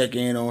and I check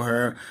in on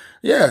her.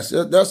 Yes,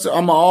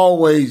 I'm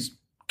always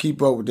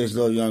keep up with this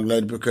little young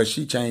lady because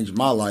she changed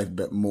my life a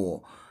bit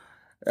more.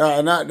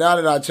 Now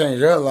that I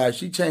changed her life,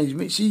 she changed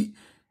me.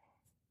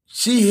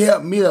 She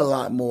helped me a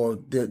lot more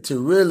to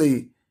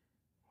really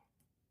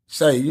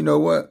say, you know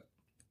what,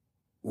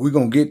 we're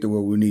gonna get to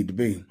where we need to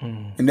be,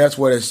 and that's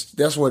what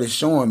it's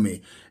showing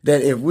me,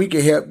 that if we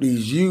can help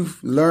these youth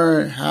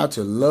learn how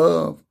to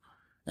love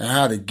and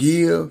how to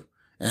give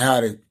and how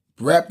to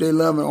wrap their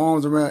loving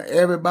arms around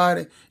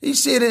everybody. You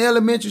see it in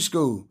elementary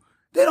school.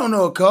 They don't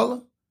know a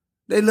color.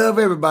 They love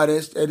everybody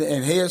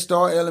in Head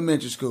Start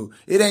elementary school.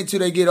 It ain't till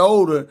they get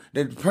older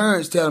that the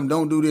parents tell them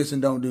don't do this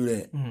and don't do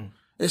that.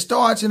 It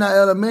starts in our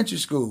elementary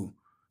school.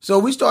 So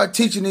we start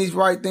teaching these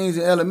right things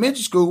in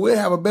elementary school, we'll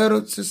have a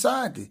better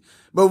society.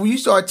 But when you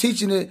start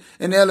teaching it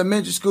in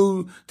elementary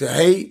school to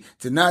hate,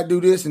 to not do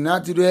this and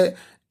not do that,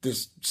 to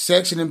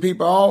sectioning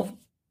people off,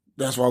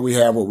 that's why we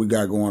have what we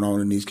got going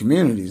on in these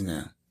communities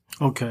now.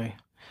 Okay.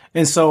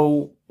 And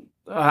so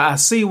I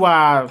see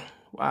why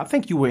I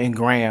think you were in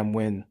Graham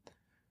when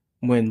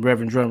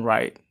Reverend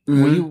Drumwright.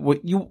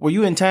 Were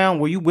you in town?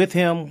 Were you with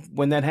him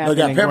when that happened?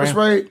 They got pepper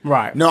sprayed?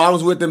 Right. No, I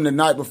was with them the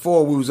night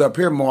before. We was up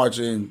here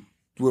marching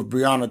with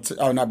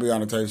not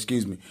Breonna Taylor,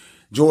 excuse me,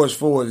 George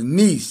Ford's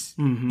niece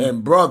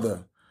and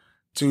brother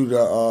to the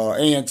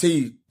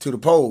A&T to the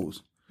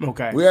polls.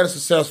 Okay. We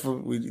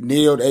we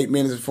kneeled 8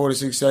 minutes and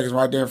 46 seconds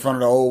right there in front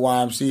of the old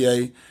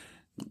YMCA.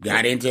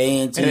 Got into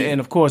A&T.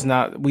 And of course,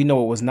 now we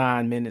know it was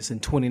 9 minutes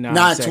and 29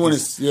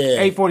 seconds. 9:20,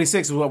 yeah.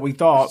 8:46 is what we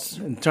thought.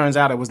 And turns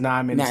out it was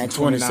 9 minutes and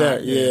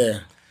 29. Yeah.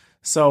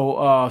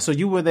 So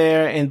you were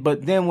there,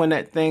 but then when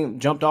that thing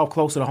jumped off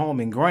closer to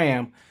home in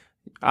Graham,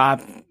 I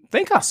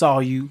think I saw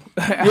you.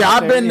 Yeah,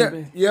 I've been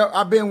there. Yeah,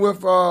 I've been with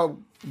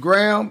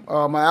Graham,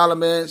 my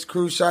Alamance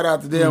crew. Shout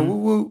out to them. Woo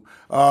woo.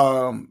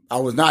 I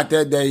was not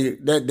that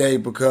day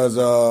because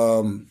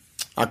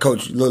I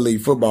coach Little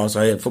League football,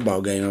 so I had a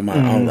football game.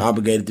 I was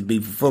obligated to be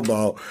for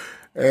football.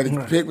 I had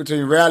to pick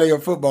between rally or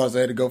football, so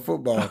I had to go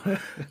football.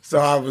 So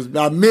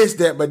I missed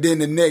that, but then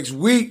the next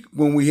week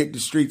when we hit the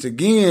streets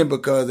again,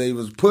 because they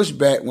was pushed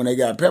back when they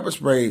got pepper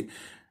sprayed,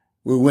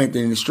 we went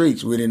in the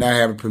streets. We did not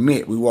have a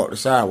permit. We walked the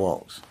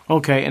sidewalks.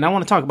 Okay, and I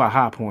want to talk about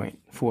High Point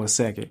for a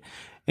second.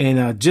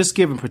 And just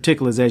giving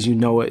particulars as you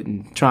know it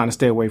and trying to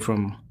stay away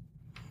from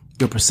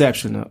your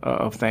perception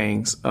of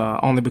things,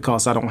 only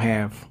because I don't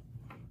have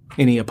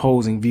any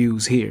opposing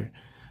views here.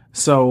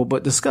 So,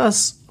 but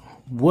discuss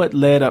what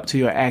led up to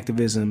your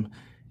activism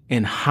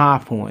in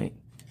High Point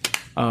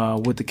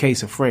with the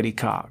case of Freddie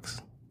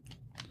Cox.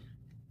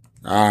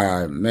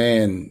 All right,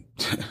 man.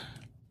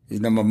 You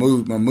know, my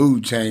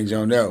mood changed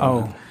on that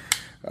one.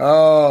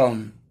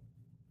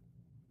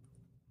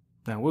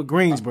 Now we're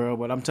Greensboro,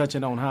 but I'm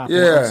touching on High Point.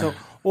 Yeah. So,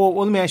 well,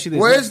 let me ask you this.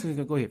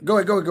 Go ahead. Go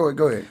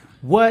ahead.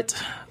 What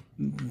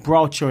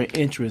brought your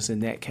interest in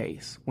that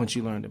case once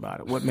you learned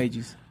about it? What made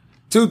you?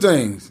 Two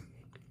things.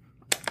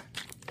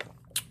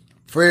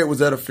 Fred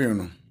was at a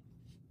funeral.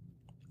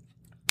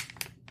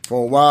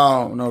 For a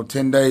while,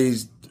 10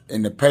 days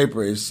in the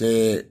paper, it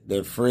said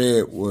that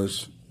Fred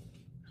was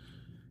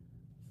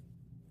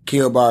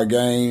killed by a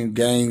gang.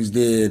 Gangs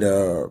did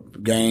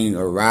gang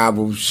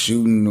arrival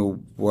shooting or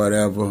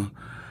whatever.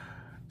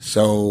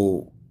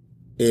 So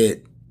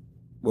it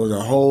was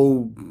a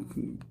whole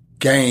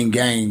gang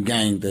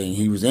thing.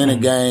 He was in a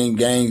gang.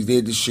 Gangs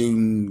did the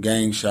shooting.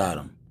 Gang shot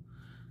him.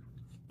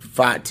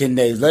 10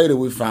 days later,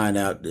 we find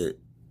out that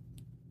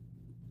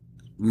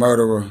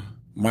murderer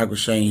Michael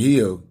Shane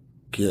Hill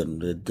killed him.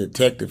 The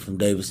detective from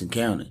Davidson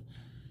County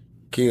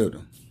killed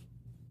him.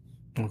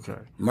 Okay.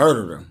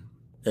 Murdered him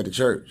at the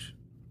church.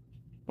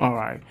 All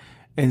right.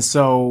 And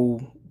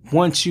so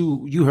once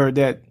you heard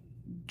that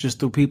just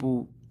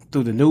through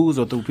the news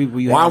or through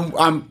people you had?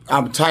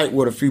 I'm tight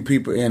with a few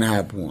people in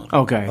High Point.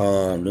 Okay.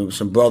 There were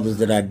some brothers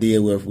that I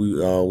deal with.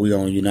 We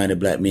on United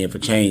Black Men for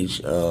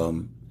Change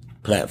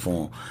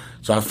platform.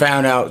 So I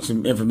found out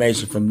some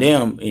information from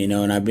them,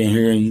 and I've been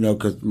hearing,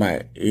 because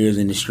my ears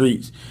in the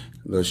streets,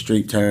 a little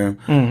street term,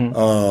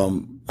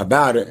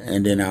 about it.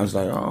 And then I was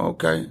like, oh,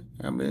 okay.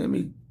 Let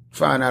me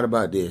find out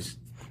about this.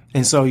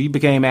 And so you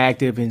became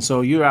active. And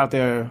so you're out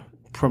there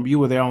you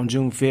were there on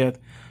June 5th.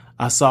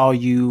 I saw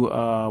you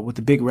with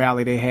the big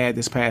rally they had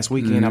this past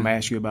weekend. I'm going to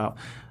ask you about.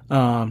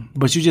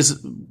 But you just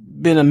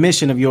been a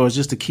mission of yours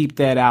just to keep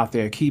that out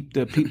there,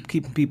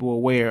 keeping people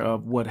aware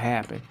of what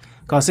happened.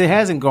 Because it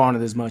hasn't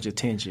garnered as much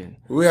attention.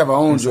 We have our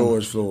own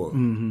George Floyd.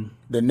 Mm-hmm.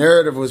 The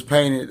narrative was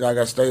painted, like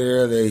I stated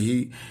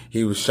earlier,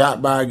 he was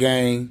shot by a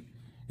gang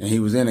and he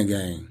was in a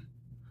gang.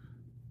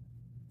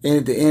 And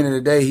at the end of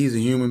the day, he's a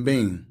human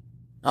being.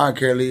 I don't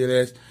care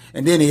less.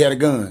 And then he had a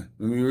gun.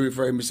 Let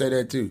me say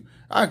that too.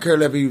 I don't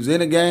care if he was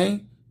in a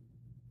gang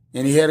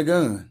and he had a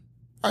gun.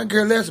 I don't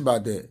care less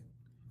about that.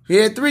 He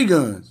had 3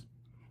 guns.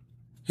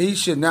 He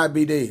should not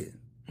be dead.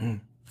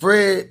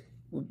 Fred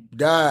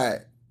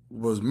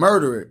was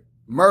murdered,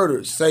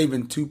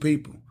 saving 2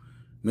 people,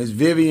 Miss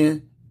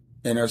Vivian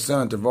and her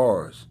son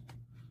Tavares.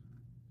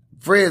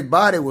 Fred's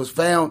body was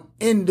found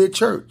in the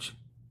church.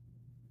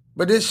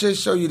 But this should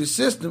show you the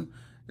system.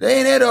 They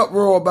ain't had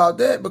uproar about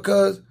that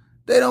because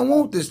they don't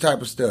want this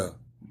type of stuff.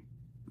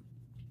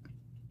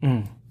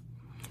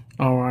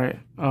 All right.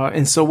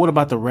 And so what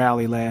about the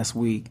rally last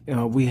week?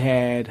 We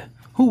had,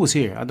 who was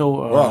here? I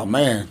know. Oh,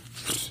 man.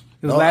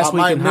 It was last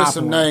week. I might miss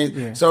some names.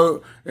 Yeah.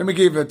 So let me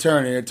give you an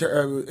attorney. It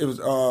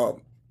was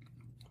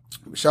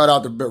shout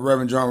out to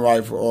Reverend John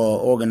Wright for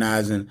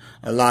organizing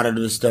a lot of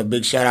this stuff.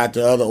 Big shout out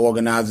to other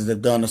organizers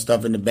that done the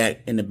stuff in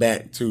the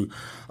back too.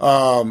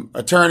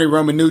 Attorney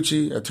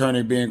Romanucci,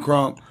 attorney Ben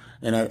Crump,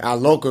 and our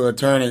local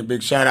attorney.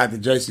 Big shout out to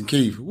Jason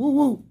Keefe.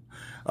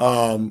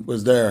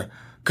 Was there.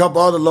 A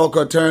couple other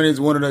local attorneys.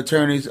 One of the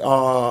attorneys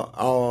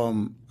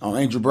on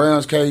Angel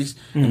Brown's case,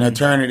 and an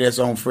attorney that's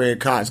on Fred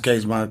Cox's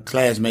case, my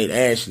classmate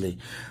Ashley,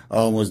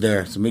 was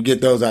there. So let me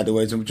get those out the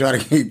way. So I'm trying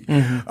to keep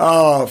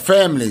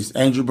families.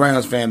 Angel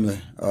Brown's family,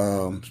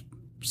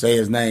 say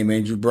his name,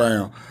 Angel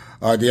Brown.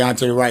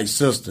 Deontay Wright's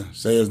sister,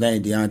 say his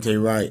name,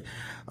 Deontay Wright.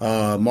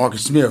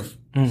 Marcus Smith,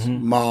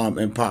 mom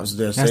and pops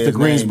there. That's the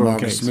Greensboro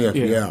case. Smith,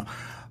 yeah.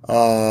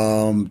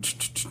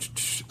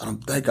 I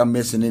don't think I'm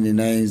missing any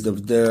names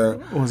of there.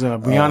 Was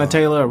Breonna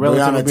Taylor, a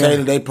relative? Breonna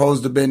Taylor, they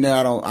supposed to have been there.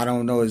 I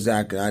don't know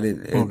exactly.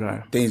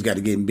 Things got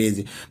to get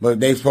busy.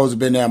 But they supposed to have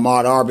been there.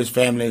 Ahmaud Arbery's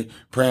family,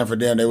 praying for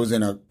them. They was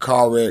in a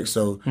car wreck.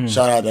 So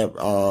shout out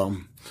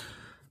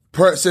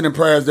to sending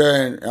prayers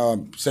there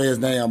and say his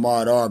name,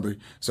 Ahmaud Arbery.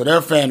 So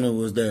their family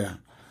was there,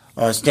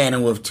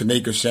 standing with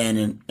Tanika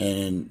Shannon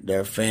and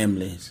their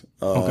families.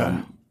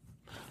 A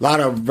lot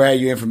of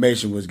value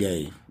information was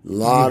gave. A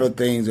lot of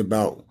things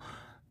about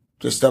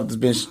just stuff that's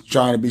been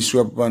trying to be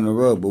swept up under the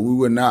rug, but we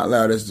would not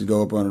allow this to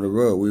go up under the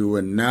rug. We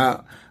would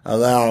not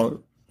allow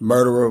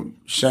murderer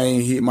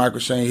Michael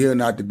Shane Hill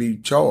not to be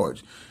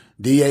charged.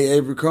 DA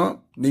Avery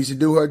Crump needs to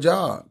do her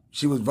job.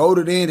 She was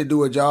voted in to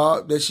do a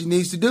job that she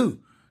needs to do.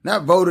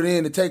 Not voted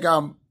in to take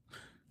our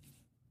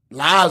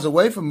lives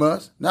away from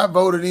us. Not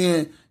voted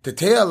in to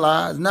tell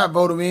lies. Not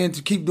voted in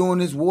to keep doing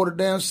this watered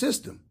down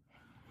system.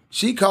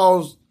 She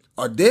caused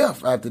a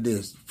death after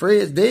this.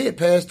 Fred's dead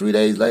passed 3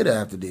 days later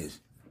after this.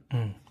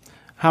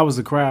 How was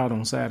the crowd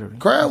on Saturday?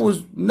 Crowd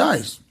was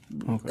nice.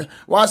 Okay.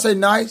 Why I say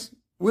nice?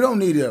 We don't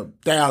need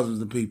thousands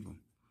of people.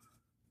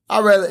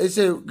 God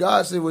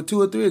said, with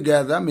 2 or 3 are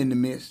gathered, I'm in the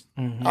midst.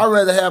 I'd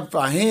rather have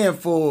a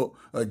handful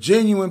of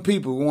genuine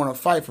people who want to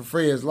fight for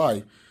Fred's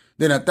life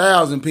than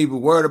 1,000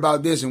 people worried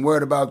about this and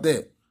worried about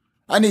that.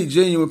 I need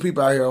genuine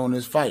people out here on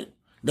this fight.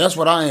 That's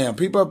what I am.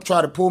 People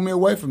try to pull me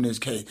away from this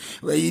case.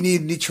 Well, you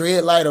need to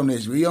tread light on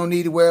this. We don't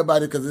need to worry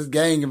about it because this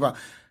gang involved.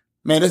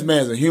 Man, this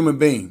man's a human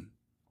being.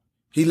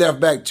 He left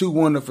back 2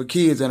 wonderful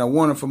kids and a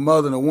wonderful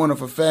mother and a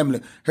wonderful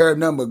family. Heard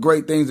nothing but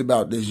great things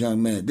about this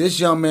young man. This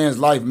young man's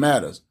life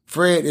matters.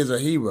 Fred is a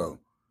hero.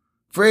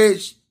 Fred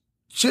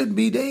shouldn't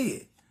be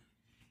dead.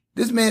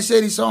 This man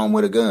said he saw him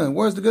with a gun.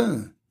 Where's the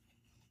gun?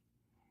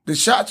 The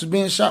shots were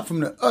being shot from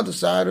the other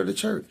side of the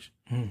church.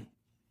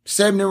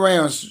 70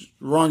 rounds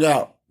rung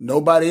out.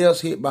 Nobody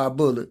else hit by a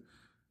bullet.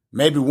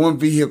 Maybe one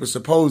vehicle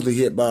supposedly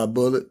hit by a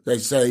bullet, they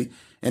say,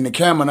 and the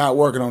camera not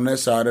working on that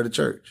side of the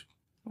church.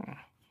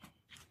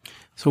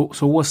 So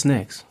what's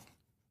next?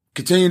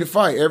 Continue to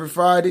fight every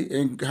Friday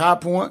in High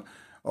Point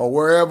or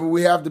wherever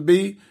we have to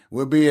be.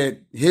 We'll be at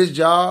his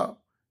job,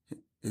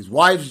 his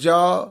wife's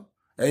job,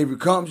 Avery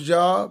Cump's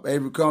job,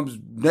 Avery Cump's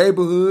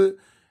neighborhood,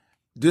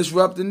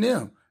 disrupting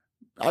them.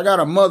 I got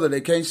a mother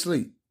that can't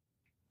sleep,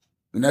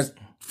 and that's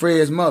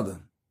Fred's mother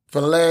for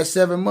the last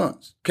 7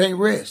 months. Can't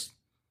rest.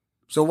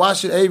 So why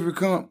should Avery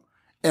Cump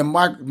and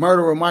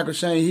murderer Michael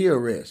Shane Hill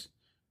rest?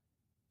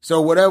 So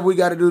whatever we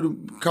got to do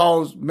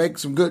to make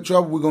some good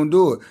trouble, we're going to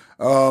do it.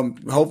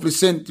 Hopefully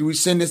we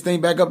send this thing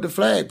back up the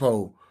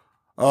flagpole.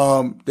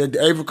 The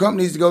Avery Cump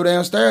needs to go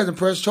downstairs and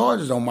press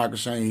charges on Michael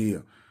Shane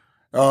Hill.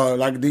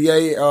 Like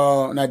Attorney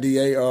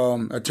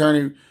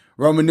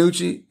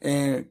Romanucci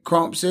and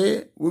Crump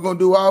said, we're going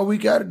to do all we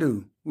got to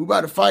do. We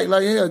about to fight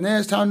like hell. Now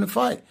it's time to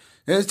fight.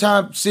 It's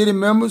time city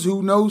members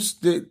who knows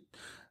the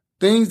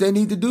things they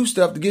need to do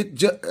stuff to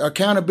get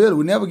accountability.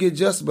 We never get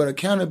justice, but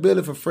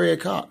accountability for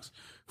Fred Cox.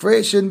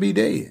 Fred shouldn't be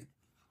dead.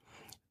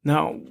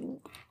 Now,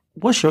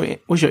 what's your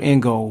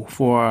end goal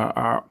for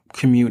our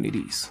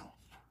communities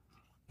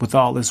with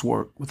all this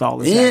work, with all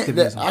this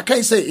activism? I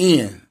can't say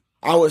end.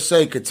 I would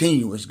say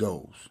continuous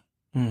goals.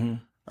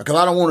 Because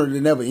I don't want it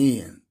to never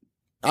end.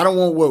 I don't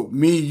want what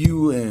me,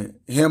 you, and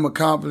him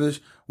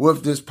accomplish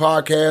with this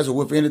podcast or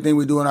with anything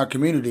we do in our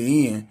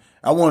community end.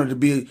 I want it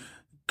to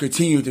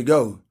continue to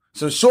go.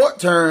 So short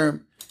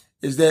term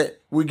is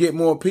that we get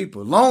more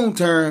people. Long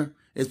term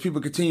is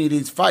people continue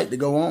this fight to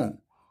go on.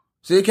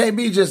 So it can't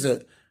be just all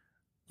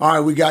right,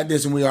 we got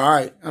this and we all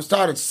right. I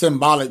started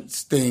symbolic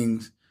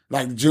things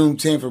like June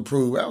 10th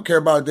approved. I don't care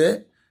about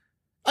that.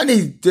 I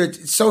need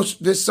this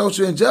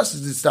social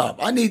injustice to stop.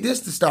 I need this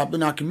to stop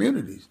in our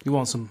communities. You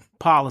want some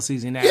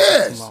policies in that?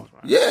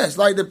 Yes,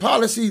 like the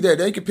policy that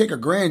they could pick a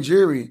grand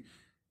jury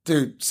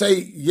to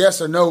say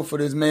yes or no for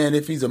this man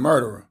if he's a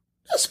murderer.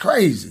 That's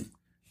crazy.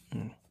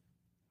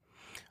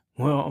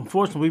 Well,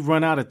 unfortunately, we've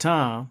run out of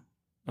time.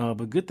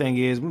 But good thing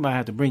is we might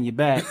have to bring you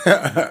back.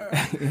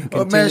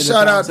 Well, man,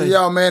 shout out to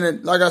y'all, man.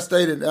 And like I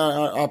stated,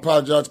 I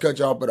apologize to cut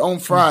y'all, but on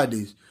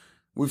Fridays,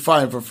 we're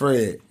fighting for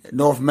Fred.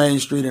 North Main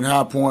Street in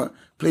High Point.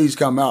 Please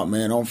come out,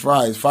 man, on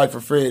Fridays. Fight for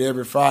Fred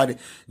every Friday.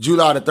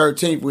 July the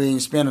 13th, we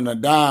ain't spending a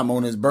dime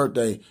on his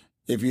birthday.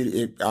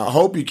 I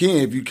hope you can.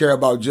 If you care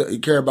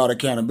about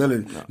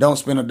accountability, don't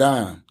spend a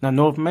dime. Now,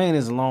 North Main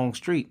is a long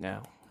street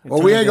now.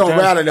 Well, we ain't going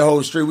to rally the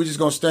whole street. We're just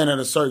going to stand at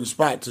a certain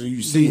spot till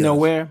you see Do you know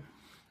where?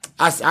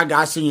 I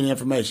seen you the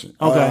information.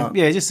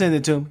 Okay. Just send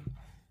it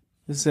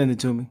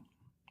to me.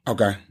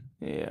 Okay.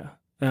 Yeah.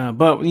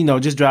 But,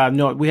 just drive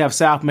north. We have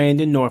South Main,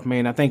 then North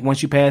Main. I think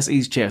once you pass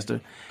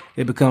Eastchester,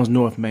 it becomes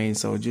North Main.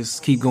 So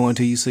just keep going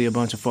till you see a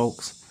bunch of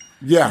folks.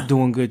 Yeah.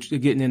 Doing good,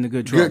 getting into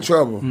good trouble. Good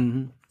trouble.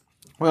 Mm-hmm.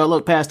 Well,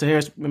 look, Pastor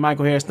Harris,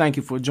 Michael Harris, thank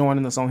you for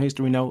joining us on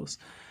History Notes.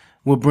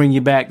 We'll bring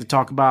you back to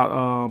talk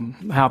about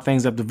how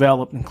things have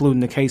developed, including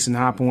the case in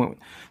High Point,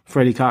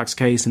 Freddie Cox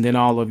case, and then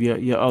all of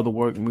your other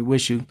work. And we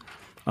wish you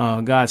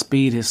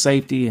Godspeed, his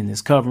safety, and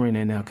his covering,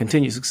 and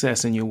continued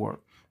success in your work.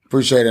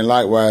 Appreciate it,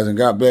 likewise, and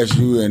God bless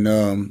you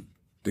and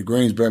the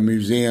Greensboro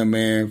Museum,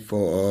 man,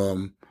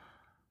 for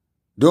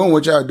doing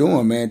what y'all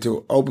doing, man,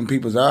 to open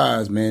people's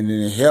eyes, man,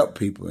 and help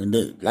people.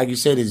 And like you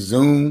said, it's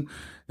Zoom.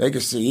 They can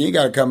see. You ain't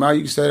got to come out.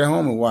 You can stay at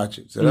home and watch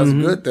it. So that's a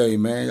good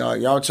thing, man.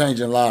 Y'all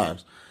changing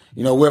lives.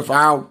 With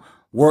our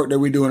work that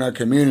we do in our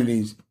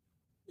communities,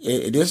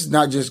 this is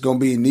not just going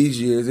to be in these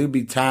years. It'll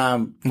be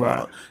time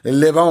to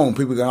live on.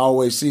 People can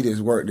always see this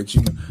work that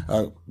you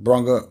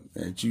brung up,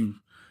 that you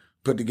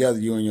put together,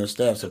 you and your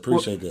staff. So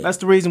appreciate that. That's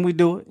the reason we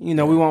do it. We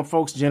want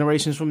folks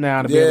generations from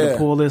now to be able to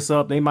pull this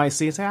up. They might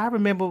see and say, I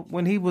remember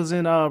when he was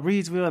in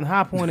Reedsville and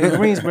High Point and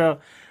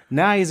Greensboro.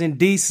 Now he's in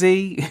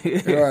D.C.,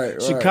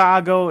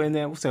 Chicago, and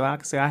then I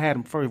can say I had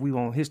him first. We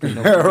on History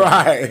Notes.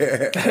 Right.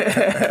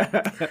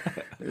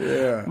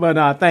 Yeah.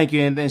 But thank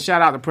you, and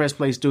shout out to Press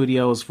Play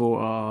Studios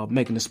for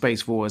making the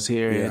space for us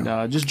here.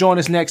 Yeah. And just join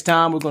us next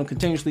time. We're going to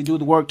continuously do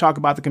the work, talk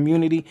about the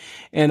community,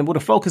 and with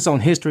a focus on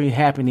history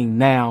happening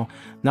now,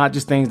 not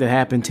just things that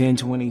happened 10,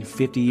 20,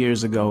 50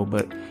 years ago,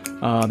 but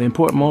the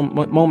important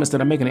moments that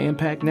are making an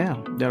impact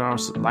now, that are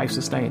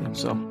life-sustaining.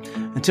 So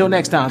until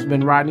next time, it's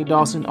been Rodney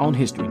Dawson on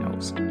History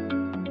Notes.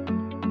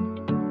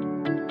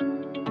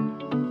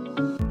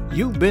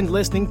 You've been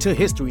listening to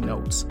History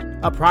Notes,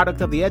 a product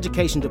of the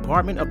Education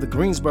Department of the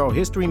Greensboro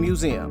History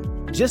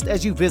Museum. Just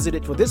as you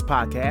visited for this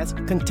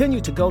podcast,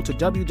 continue to go to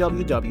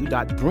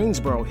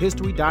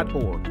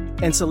www.greensborohistory.org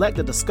and select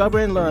the Discover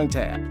and Learn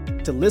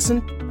tab to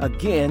listen,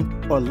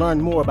 again, or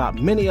learn more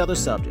about many other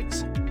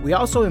subjects. We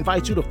also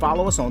invite you to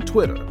follow us on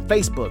Twitter,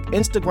 Facebook,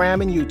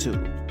 Instagram, and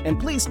YouTube. And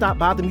please stop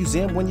by the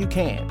museum when you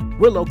can.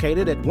 We're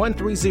located at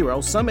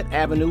 130 Summit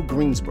Avenue,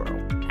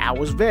 Greensboro.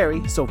 Hours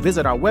vary, so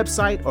visit our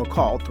website or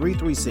call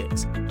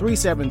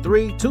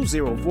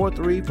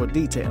 336-373-2043 for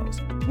details.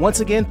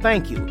 Once again,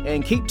 thank you,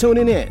 and keep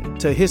tuning in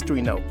to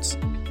History Notes.